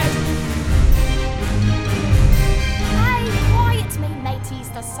instead. Hey, quiet me, mateys.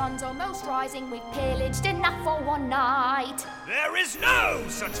 The sun's almost rising. We've pillaged enough for one night. There is no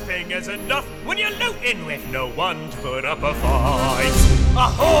such thing as enough when you're looting with no one to put up a fight.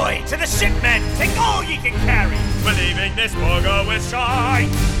 Ahoy to the shipmen! Take all you can carry, believing this bugger will shine.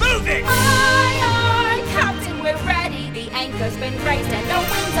 Move it! Aye, aye, Captain, we're ready. The anchor's been raised and the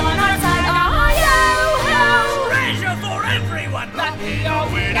wind's on our side. Hi-yo-ho! Treasure for everyone! Lucky or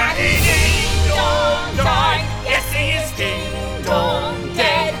winner, ding-dong time. Yes, he is ding-dong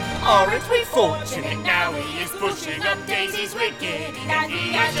dead. Aren't we fortunate now he is pushing up daisies with Giddy, and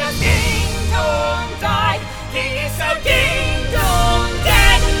he has just ding-dong died. He is so ding-dong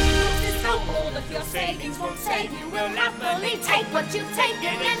dead. So all of your savings won't save you. Will happily take what you've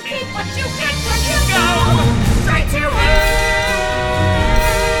taken and keep what you get when you go straight to hell.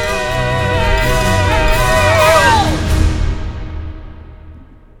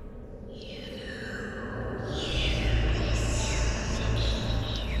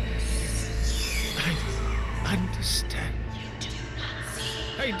 I understand.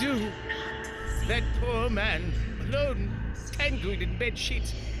 I do. That poor man, alone, tangled in bed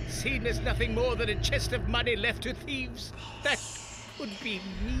sheets, seen as nothing more than a chest of money left to thieves. That would be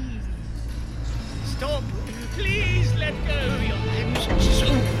me. Stop. Please let go. Your hands are so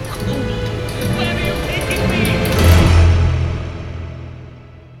cold. Where are you taking me?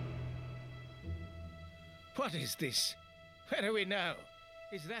 What is this? Where are we now?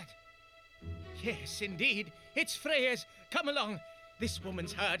 Is that... Yes, indeed. It's Freya's. Come along. This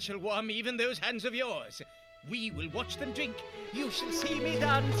woman's heart shall warm even those hands of yours. We will watch them drink. You shall see me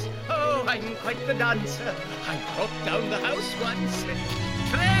dance. Oh, I'm quite the dancer. I brought down the house once.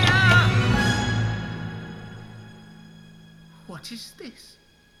 Freya! What is this?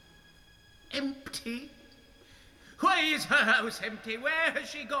 Empty? Why is her house empty? Where has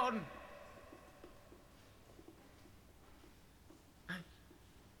she gone?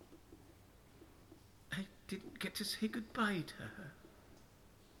 I didn't get to say goodbye to her.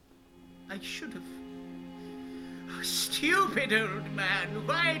 I should have. Stupid old man!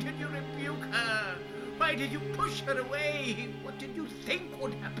 Why did you rebuke her? Why did you push her away? What did you think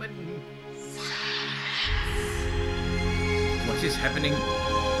would happen? What is happening?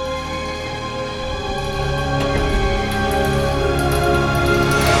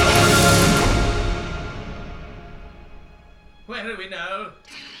 Where are we now?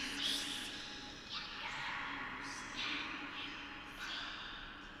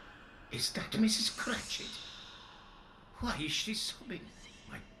 Is that Mrs. Cratchit? Why is she sobbing?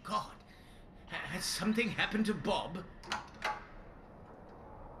 My God. Has something happened to Bob?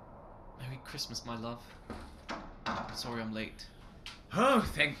 Merry Christmas, my love. Sorry I'm late. Oh,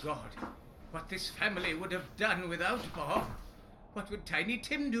 thank God. What this family would have done without Bob. What would Tiny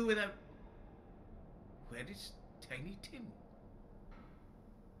Tim do without... Where is Tiny Tim?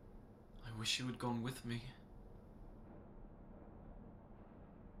 I wish you had gone with me.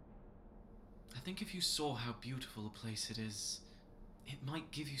 I think if you saw how beautiful a place it is, it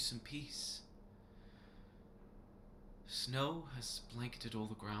might give you some peace. Snow has blanketed all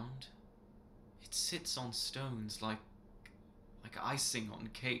the ground. It sits on stones like icing on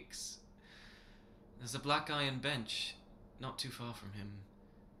cakes. There's a black iron bench not too far from him,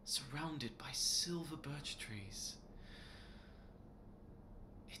 surrounded by silver birch trees.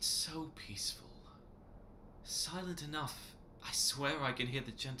 It's so peaceful. Silent enough, I swear I can hear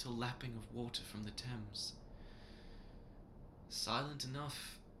the gentle lapping of water from the Thames. Silent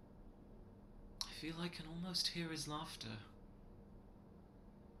enough, I feel I can almost hear his laughter.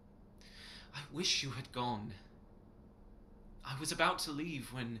 I wish you had gone. I was about to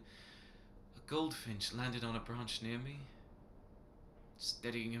leave when a goldfinch landed on a branch near me.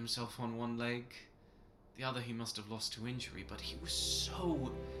 Steadying himself on one leg, the other he must have lost to injury, but he was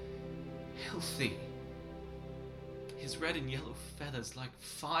so healthy. His red and yellow feathers like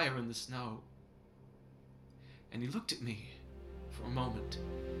fire in the snow. And he looked at me for a moment,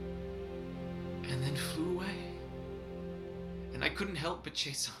 and then flew away. And I couldn't help but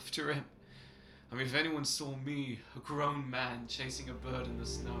chase after him. I mean, if anyone saw me, a grown man, chasing a bird in the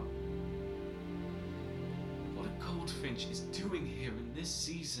snow. What a goldfinch is doing here in this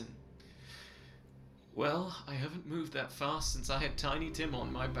season. Well, I haven't moved that fast since I had Tiny Tim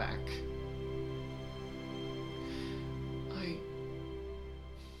on my back.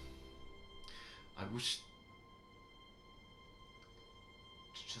 I wish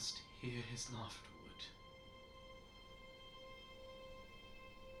to just hear his laughter.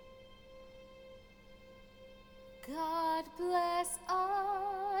 God bless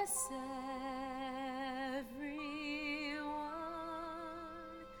us, everyone.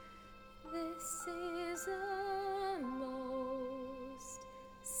 This is a most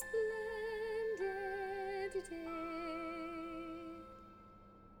splendid day.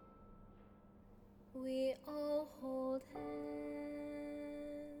 We all hold hands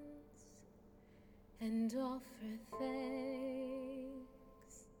and offer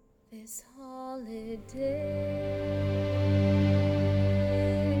thanks this holiday.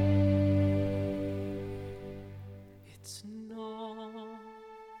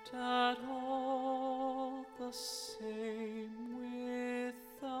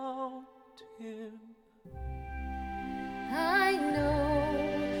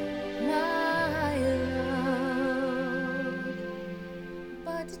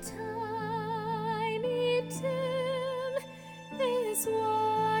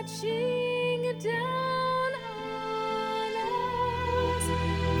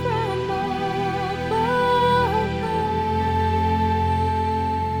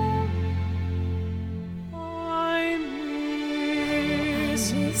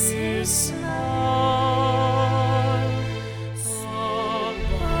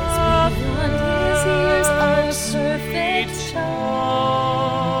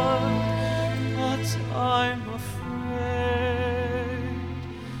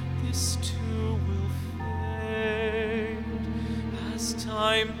 as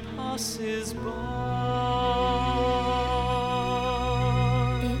time passes by.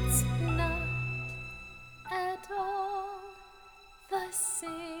 It's not at all the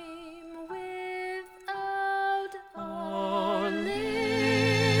same without our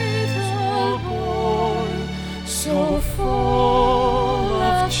little boy, so full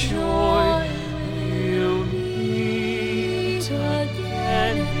of joy. We'll meet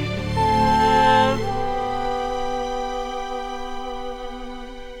again in heaven.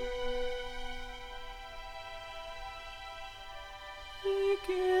 We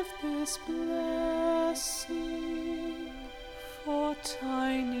give this blessing for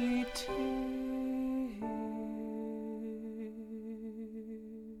Tiny Tim.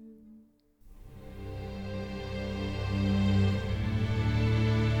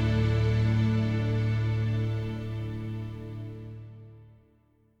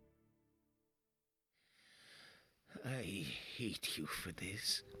 I hate you for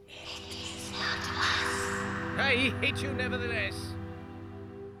this. It is not us. I hate you nevertheless.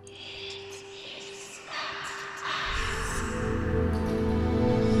 It is not us.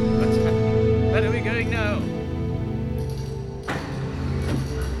 What's happening? Where are we going now?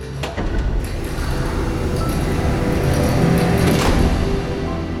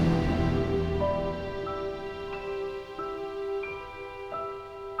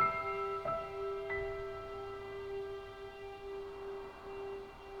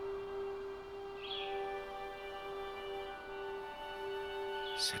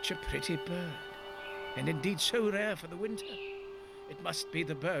 Such a pretty bird, and indeed so rare for the winter. It must be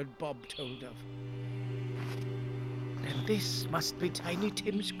the bird Bob told of. And this must be Tiny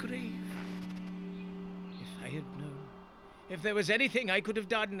Tim's grave. If I had known, if there was anything I could have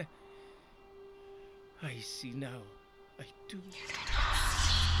done. I see now, I do.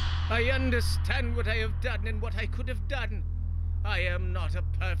 I understand what I have done and what I could have done. I am not a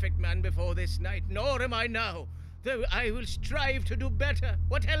perfect man before this night, nor am I now. Though I will strive to do better.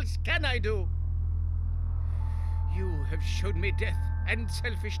 What else can I do? You have shown me death and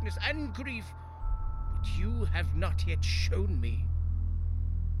selfishness and grief, but you have not yet shown me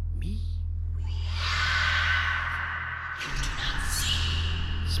me. We have. You do not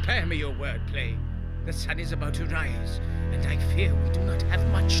see. Spare me your wordplay. The sun is about to rise, and I fear we do not have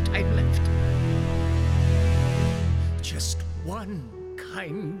much time left. Just one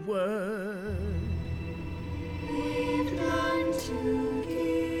kind word. We've none to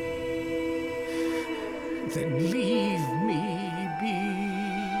give. Then leave me be.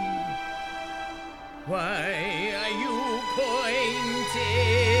 Why are you pointing?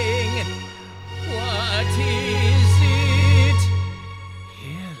 What is it?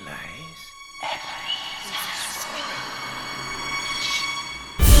 Here lies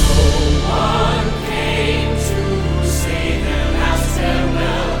No one came to say their last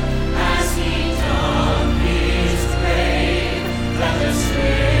farewell as he done his grave, that the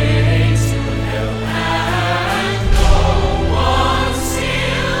straight to hell, and no one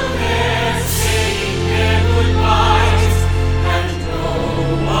still there saying their goodbyes, and no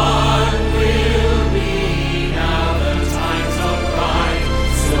one will be now the times are right.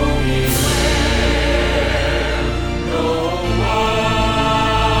 So beware, no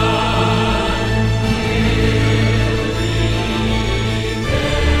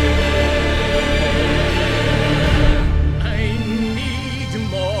I need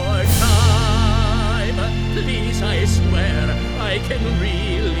more time. Please, I swear I can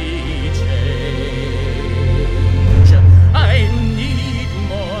really change. I need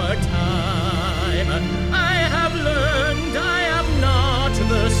more time. I have learned I am not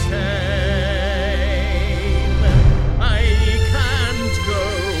the same. I can't go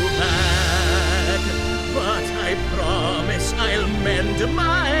back, but I promise I'll mend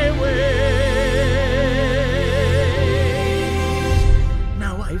my ways.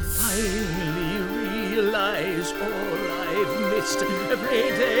 Now I finally realize all I've missed. Every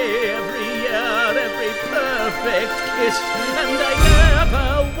day, every year, every perfect kiss. And I never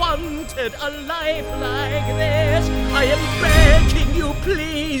wanted a life like this. I am begging you,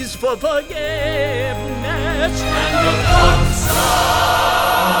 please, for forgiveness. And the clock's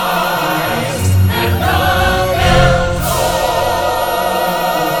eyes, and the bell tolls.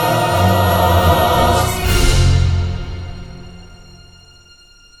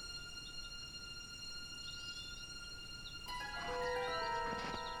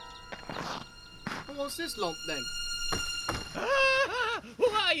 What's this lump then? Who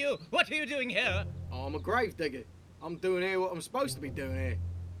are you? What are you doing here? Oh, I'm a grave digger. I'm doing here what I'm supposed to be doing here.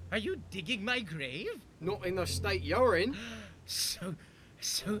 Are you digging my grave? Not in the state you're in. So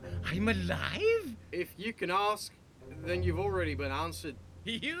I'm alive? If you can ask, Then you've already been answered.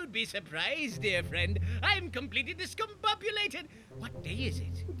 You'd be surprised, dear friend. I'm completely discombobulated. What day is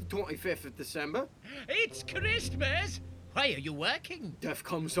it? The 25th of December. It's Christmas. Why are you working? Death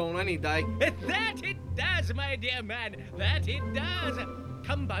comes on any day. That it does, my dear man. That it does.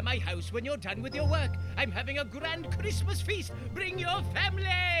 Come by my house when you're done with your work. I'm having a grand Christmas feast. Bring your family.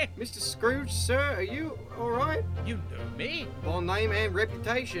 Mr. Scrooge, sir, are you all right? You know me. By name and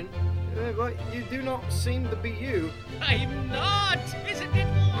reputation. But you do not seem to be you. I'm not. Isn't it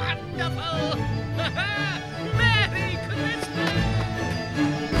wonderful? Merry Christmas.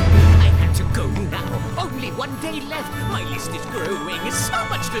 I have to go now. Only one day left. My list is growing. So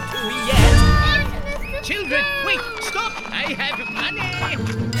much to do yet. Children, wait, stop! I have money!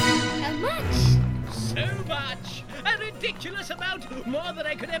 How much? So much! A ridiculous amount! More than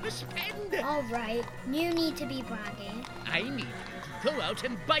I could ever spend! All right, you need to be bragging. I need you to go out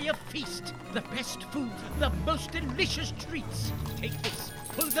and buy a feast. The best food, the most delicious treats. Take this.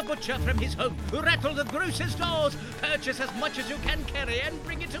 Pull the butcher from his home, rattle the grocer's doors, purchase as much as you can carry and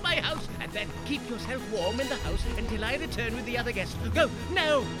bring it to my house, and then keep yourself warm in the house until I return with the other guests. Go,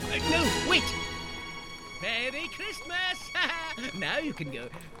 now! No, wait! Merry Christmas! Now you can go.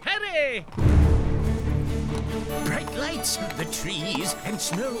 Hurry! Bright lights, the trees, and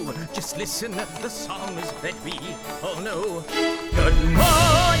snow. Just listen, the songs that we all know. Good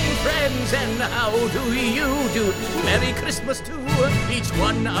morning, friends, and how do you do? Merry Christmas to each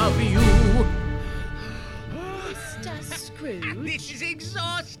one of you. Mr. Scrooge? This is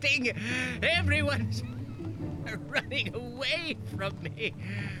exhausting. Everyone's running away from me.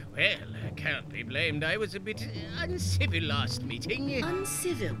 Well, I can't be blamed. I was a bit uncivil last meeting.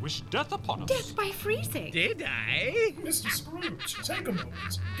 Uncivil? Wish death upon us. Death by freezing? Did I? Mr. Scrooge, take a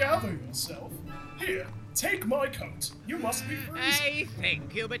moment. Gather yourself. Here, take my coat. You must be freezing. I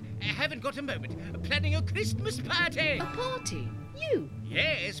thank you, but I haven't got a moment. Planning a Christmas party. A party? You?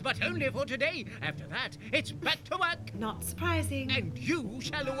 Yes, but only for today. After that, it's back to work. Not surprising. And you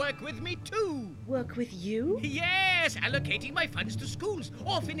shall work with me too. Work with you? Yes, allocating my funds to schools,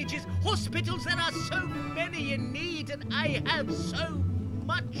 orphanages, hospitals. There are so many in need, and I have so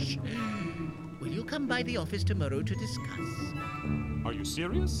much. Will you come by the office tomorrow to discuss? Are you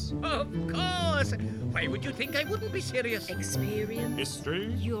serious? Of course. Why would you think I wouldn't be serious? Experience?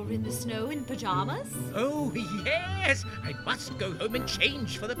 History? You're in the snow in pajamas? Oh, yes. I must go home and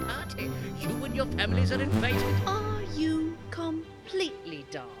change for the party. You and your families are invited. Are you completely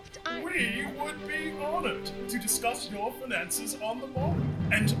daft? We would be honored to discuss your finances on the morrow.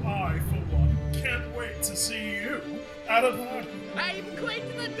 And I, for one, can't wait to see you at a party. I'm quite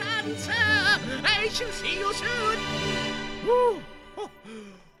the dancer. I shall see you soon. Woo.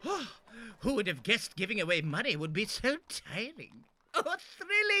 Who would have guessed giving away money would be so tiring? Oh,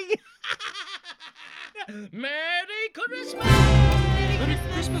 thrilling! Merry Christmas! Merry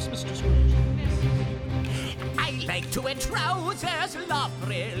Christmas, Mr. Scrooge. I like to wear trousers, laugh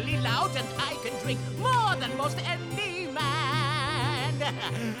really loud, and I can drink more than most any man.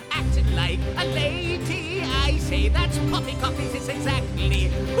 Acting like a lady, I say that's poppy copies is exactly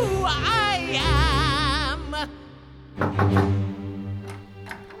who I am.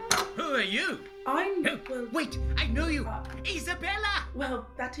 Who are you? I'm... No, well... wait, I know you. Isabella! Well,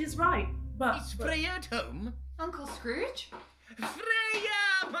 that is right, but... Is Freya at home? Uncle Scrooge?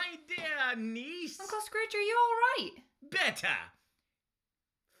 Freya, my dear niece! Uncle Scrooge, are you all right? Better!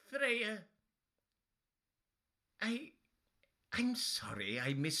 Freya, I'm sorry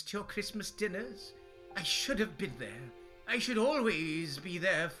I missed your Christmas dinners. I should have been there. I should always be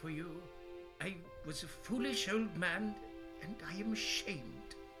there for you. I was a foolish old man, and I am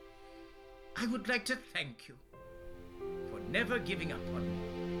ashamed. I would like to thank you for never giving up on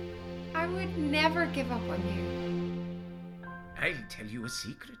me. I would never give up on you. I'll tell you a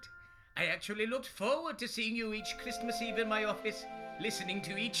secret. I actually looked forward to seeing you each Christmas Eve in my office, listening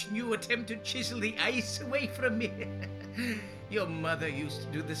to each new attempt to chisel the ice away from me. Your mother used to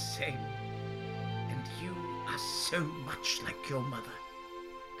do the same. And you are so much like your mother.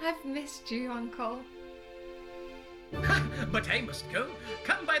 I've missed you, Uncle. But I must go.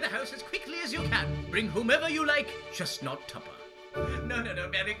 Come by the house as quickly as you can. Bring whomever you like, just not Topper. No,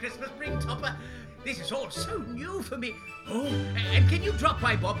 Merry Christmas, bring Topper. This is all so new for me. Oh, and can you drop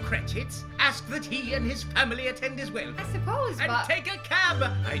by Bob Cratchit's? Ask that he and his family attend as well. I suppose, and but... take a cab.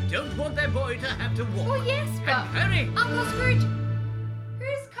 I don't want their boy to have to walk. Oh, yes, but... And hurry. Uncle Scrooge,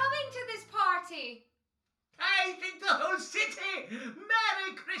 who's coming to this party? I think the whole city.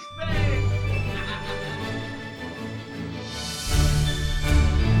 Merry Christmas.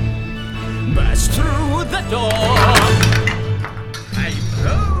 Burst through the door. I'm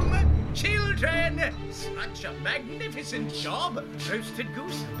home, children. Such such a magnificent job. Roasted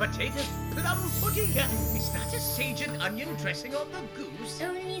goose, potatoes, plum pudding. Is that a sage and onion dressing on the goose?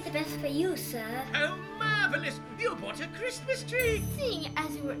 Only the best for you, sir. Oh, marvelous! You bought a Christmas tree! Seeing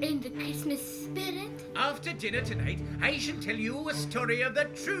as you were in the Christmas spirit. After dinner tonight, I shall tell you a story of the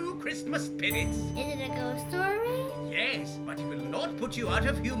true Christmas spirit. Is it a ghost story? Yes, but it will not put you out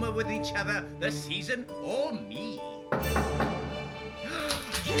of humor with each other, the season, or me.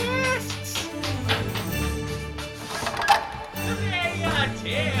 Yes! There you are,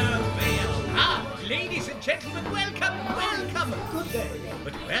 dear Vale. Ah, ladies and gentlemen, welcome, welcome. Good day.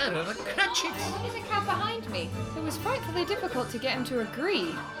 But where are the Cratchits? There's a cab behind me. It was frightfully difficult to get him to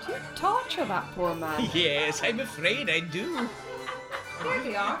agree. Do you torture that poor man? Yes, I'm afraid I do. Here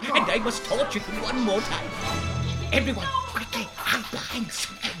they are. And I must torture them one more time. Everyone, quickly, hide behind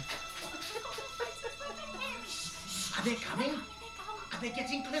something. Are they coming? Are they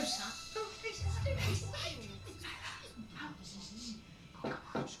getting closer?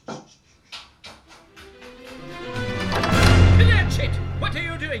 Cratchit, what are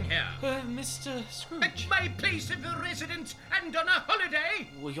you doing here? Mr. Scrooge. At my place of residence and on a holiday?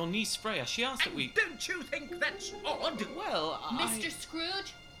 Well, your niece Freya, she asked that we... Don't you think that's odd? Well, Mr.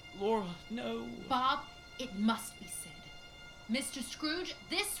 Scrooge? Laura, no. Bob, it must be said. Mr. Scrooge,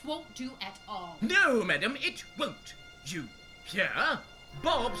 this won't do at all. No, madam, it won't. You hear?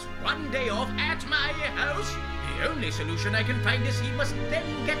 Bob's one day off at my house. The only solution I can find is he must then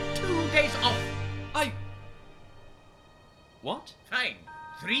get 2 days off. What? Fine.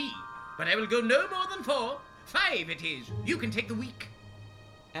 3. But I will go no more than 4. 5 it is. You can take the week.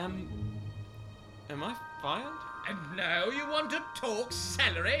 Am I fired? And now you want to talk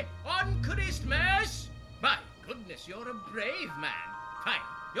salary on Christmas? My goodness, you're a brave man. Fine.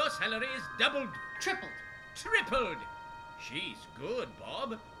 Your salary is doubled. Tripled. Tripled. She's good,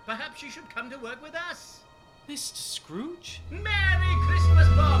 Bob. Perhaps you should come to work with us. Mr. Scrooge? Merry Christmas,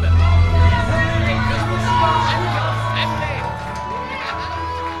 Bob! Merry Christmas, and your family!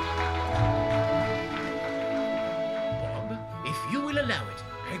 Bob, if you will allow it,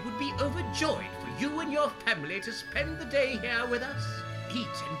 I would be overjoyed for you and your family to spend the day here with us.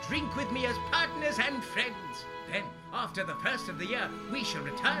 Eat and drink with me as partners and friends. Then, after the first of the year, we shall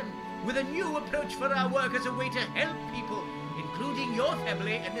return with a new approach for our work as a way to help people, including your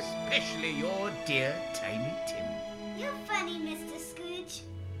family and especially your dear Tiny Tim. You're funny, Mr. Scrooge.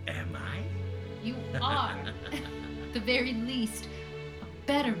 Am I? You are, the very least, a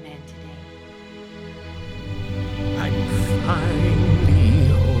better man today. I'm finally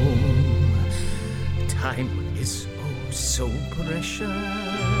home. Time is oh so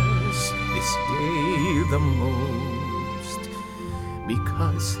precious. This day the most,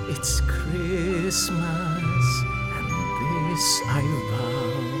 because it's Christmas, and this I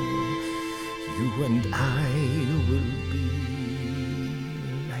vow, you and I will be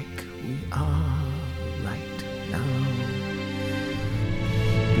like we are right now.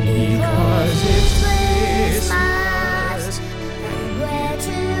 Because it's Christmas, and we're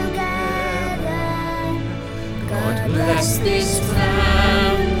together. God bless this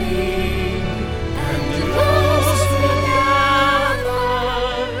family, and the close together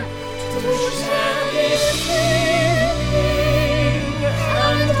to share this evening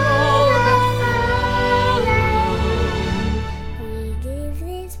and all that follow. We give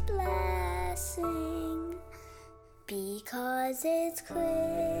this blessing because it's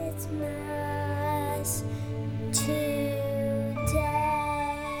Christmas today.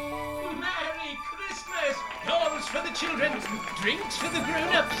 Merry Christmas! Dolls for the children, drinks for the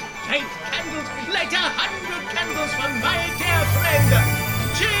grown-ups, light candles, light 100 candles for my dear friend,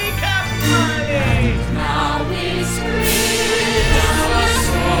 Jacob Marley! Now we scream our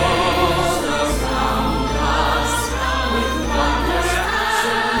souls around us with wonder and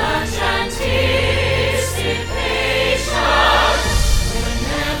so much anticipation.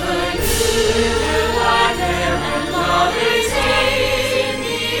 Whenever you are there and love is in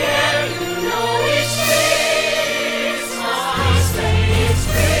the air, you know it's Christmas. It's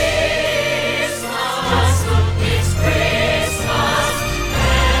Christmas. It's Christmas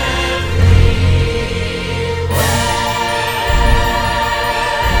everywhere.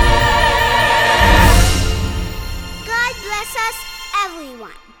 God bless us,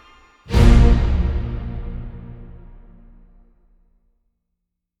 everyone.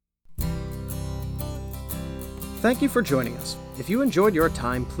 Thank you for joining us. If you enjoyed your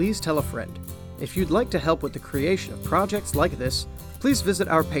time, please tell a friend. If you'd like to help with the creation of projects like this, please visit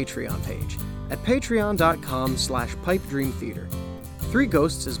our Patreon page at patreon.com/pipedreamtheater. Three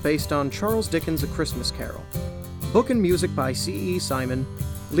Ghosts is based on Charles Dickens' A Christmas Carol. Book and music by C.E. Simon,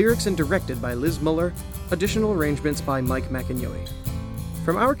 lyrics and directed by Liz Muller, Additional arrangements by Mike McInerney.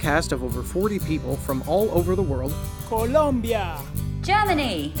 From our cast of over 40 people from all over the world: Colombia,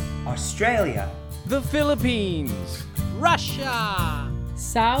 Germany, Australia, the Philippines, Russia,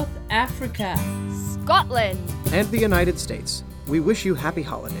 South Africa, Scotland, and the United States, we wish you happy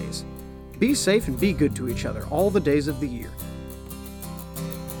holidays. Be safe and be good to each other all the days of the year.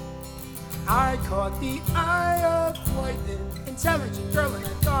 I caught the eye of quite an intelligent girl, and I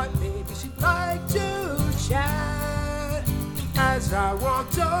thought maybe she'd like to chat. As I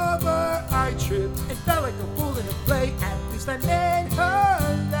walked over, I tripped and felt like a fool in a play. At least I made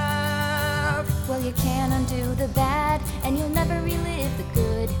her laugh. Well, you can't undo the bad, and you'll never relive the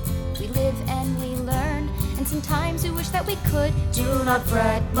good. We live and we learn, and sometimes we wish that we could. Do not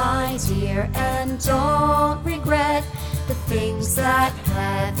fret, my dear, and don't regret the things that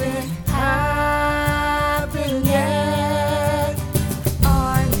haven't happened yet.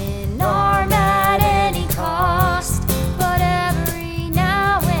 Arm in arm at any cost, but every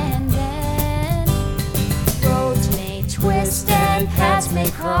now and then roads may twist and paths may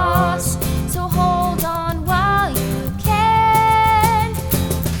cross, so hold on while you can.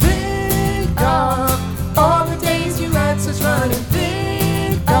 Think of all the days you had such fun, and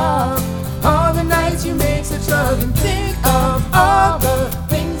think of all the nights you made such love, and think of all the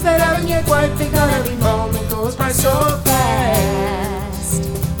things that haven't yet quite begun. Every moment goes by so fast,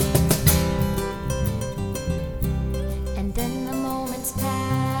 and then the moments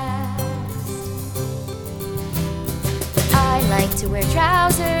pass. I like to wear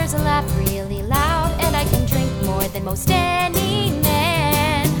trousers and laugh really loud, and I can drink more than most any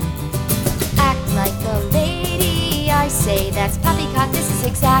man. Act like a lady, I say that's poppycock. This is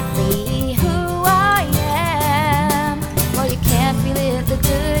exactly who I am. Well, you can't relive the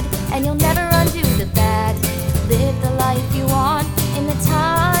good, and you'll never undo the bad. Live the life you want in the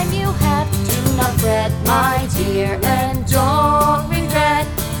time you have. Do not fret, my dear, and don't regret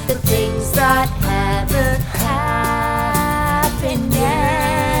the things that haven't happened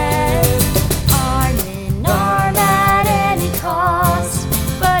yet. Arm in arm at any cost,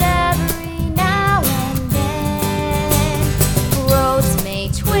 but every now and then roads may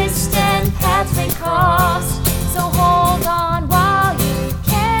twist and paths may cross, so hold on while you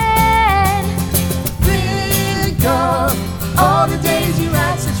can. think of all the days you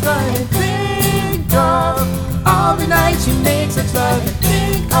had such fun, and think of all the nights you made such love, and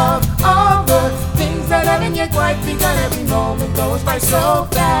think of all the things that haven't yet quite begun. Every moment goes by so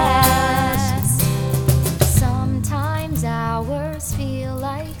fast. Sometimes hours feel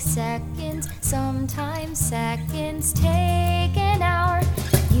like seconds, sometimes seconds take an hour.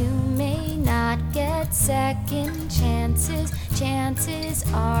 You may not get second chances, chances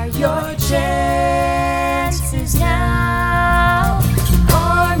are your chances now.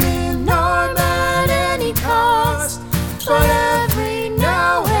 Arm in arm at any cost, but every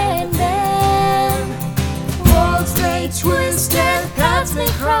now and then roads may twist and paths may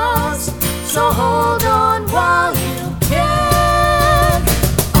cross, so hold on while you can.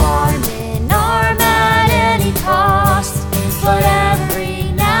 Arm in arm at any cost, but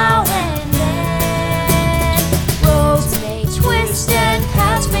every now and then roads may twist and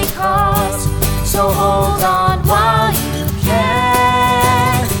paths may cross, so hold on while you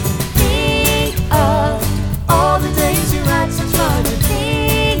can. Think of all the days you had such fun, and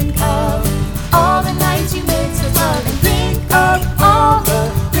think of all the nights you made such love, and think of all the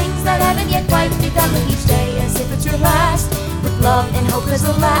things that haven't yet quite begun. Live each day as if it's your last, with love and hope as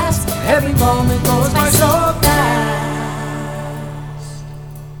the last. Every moment goes by so fast,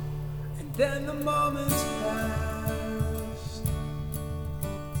 and then the moments pass.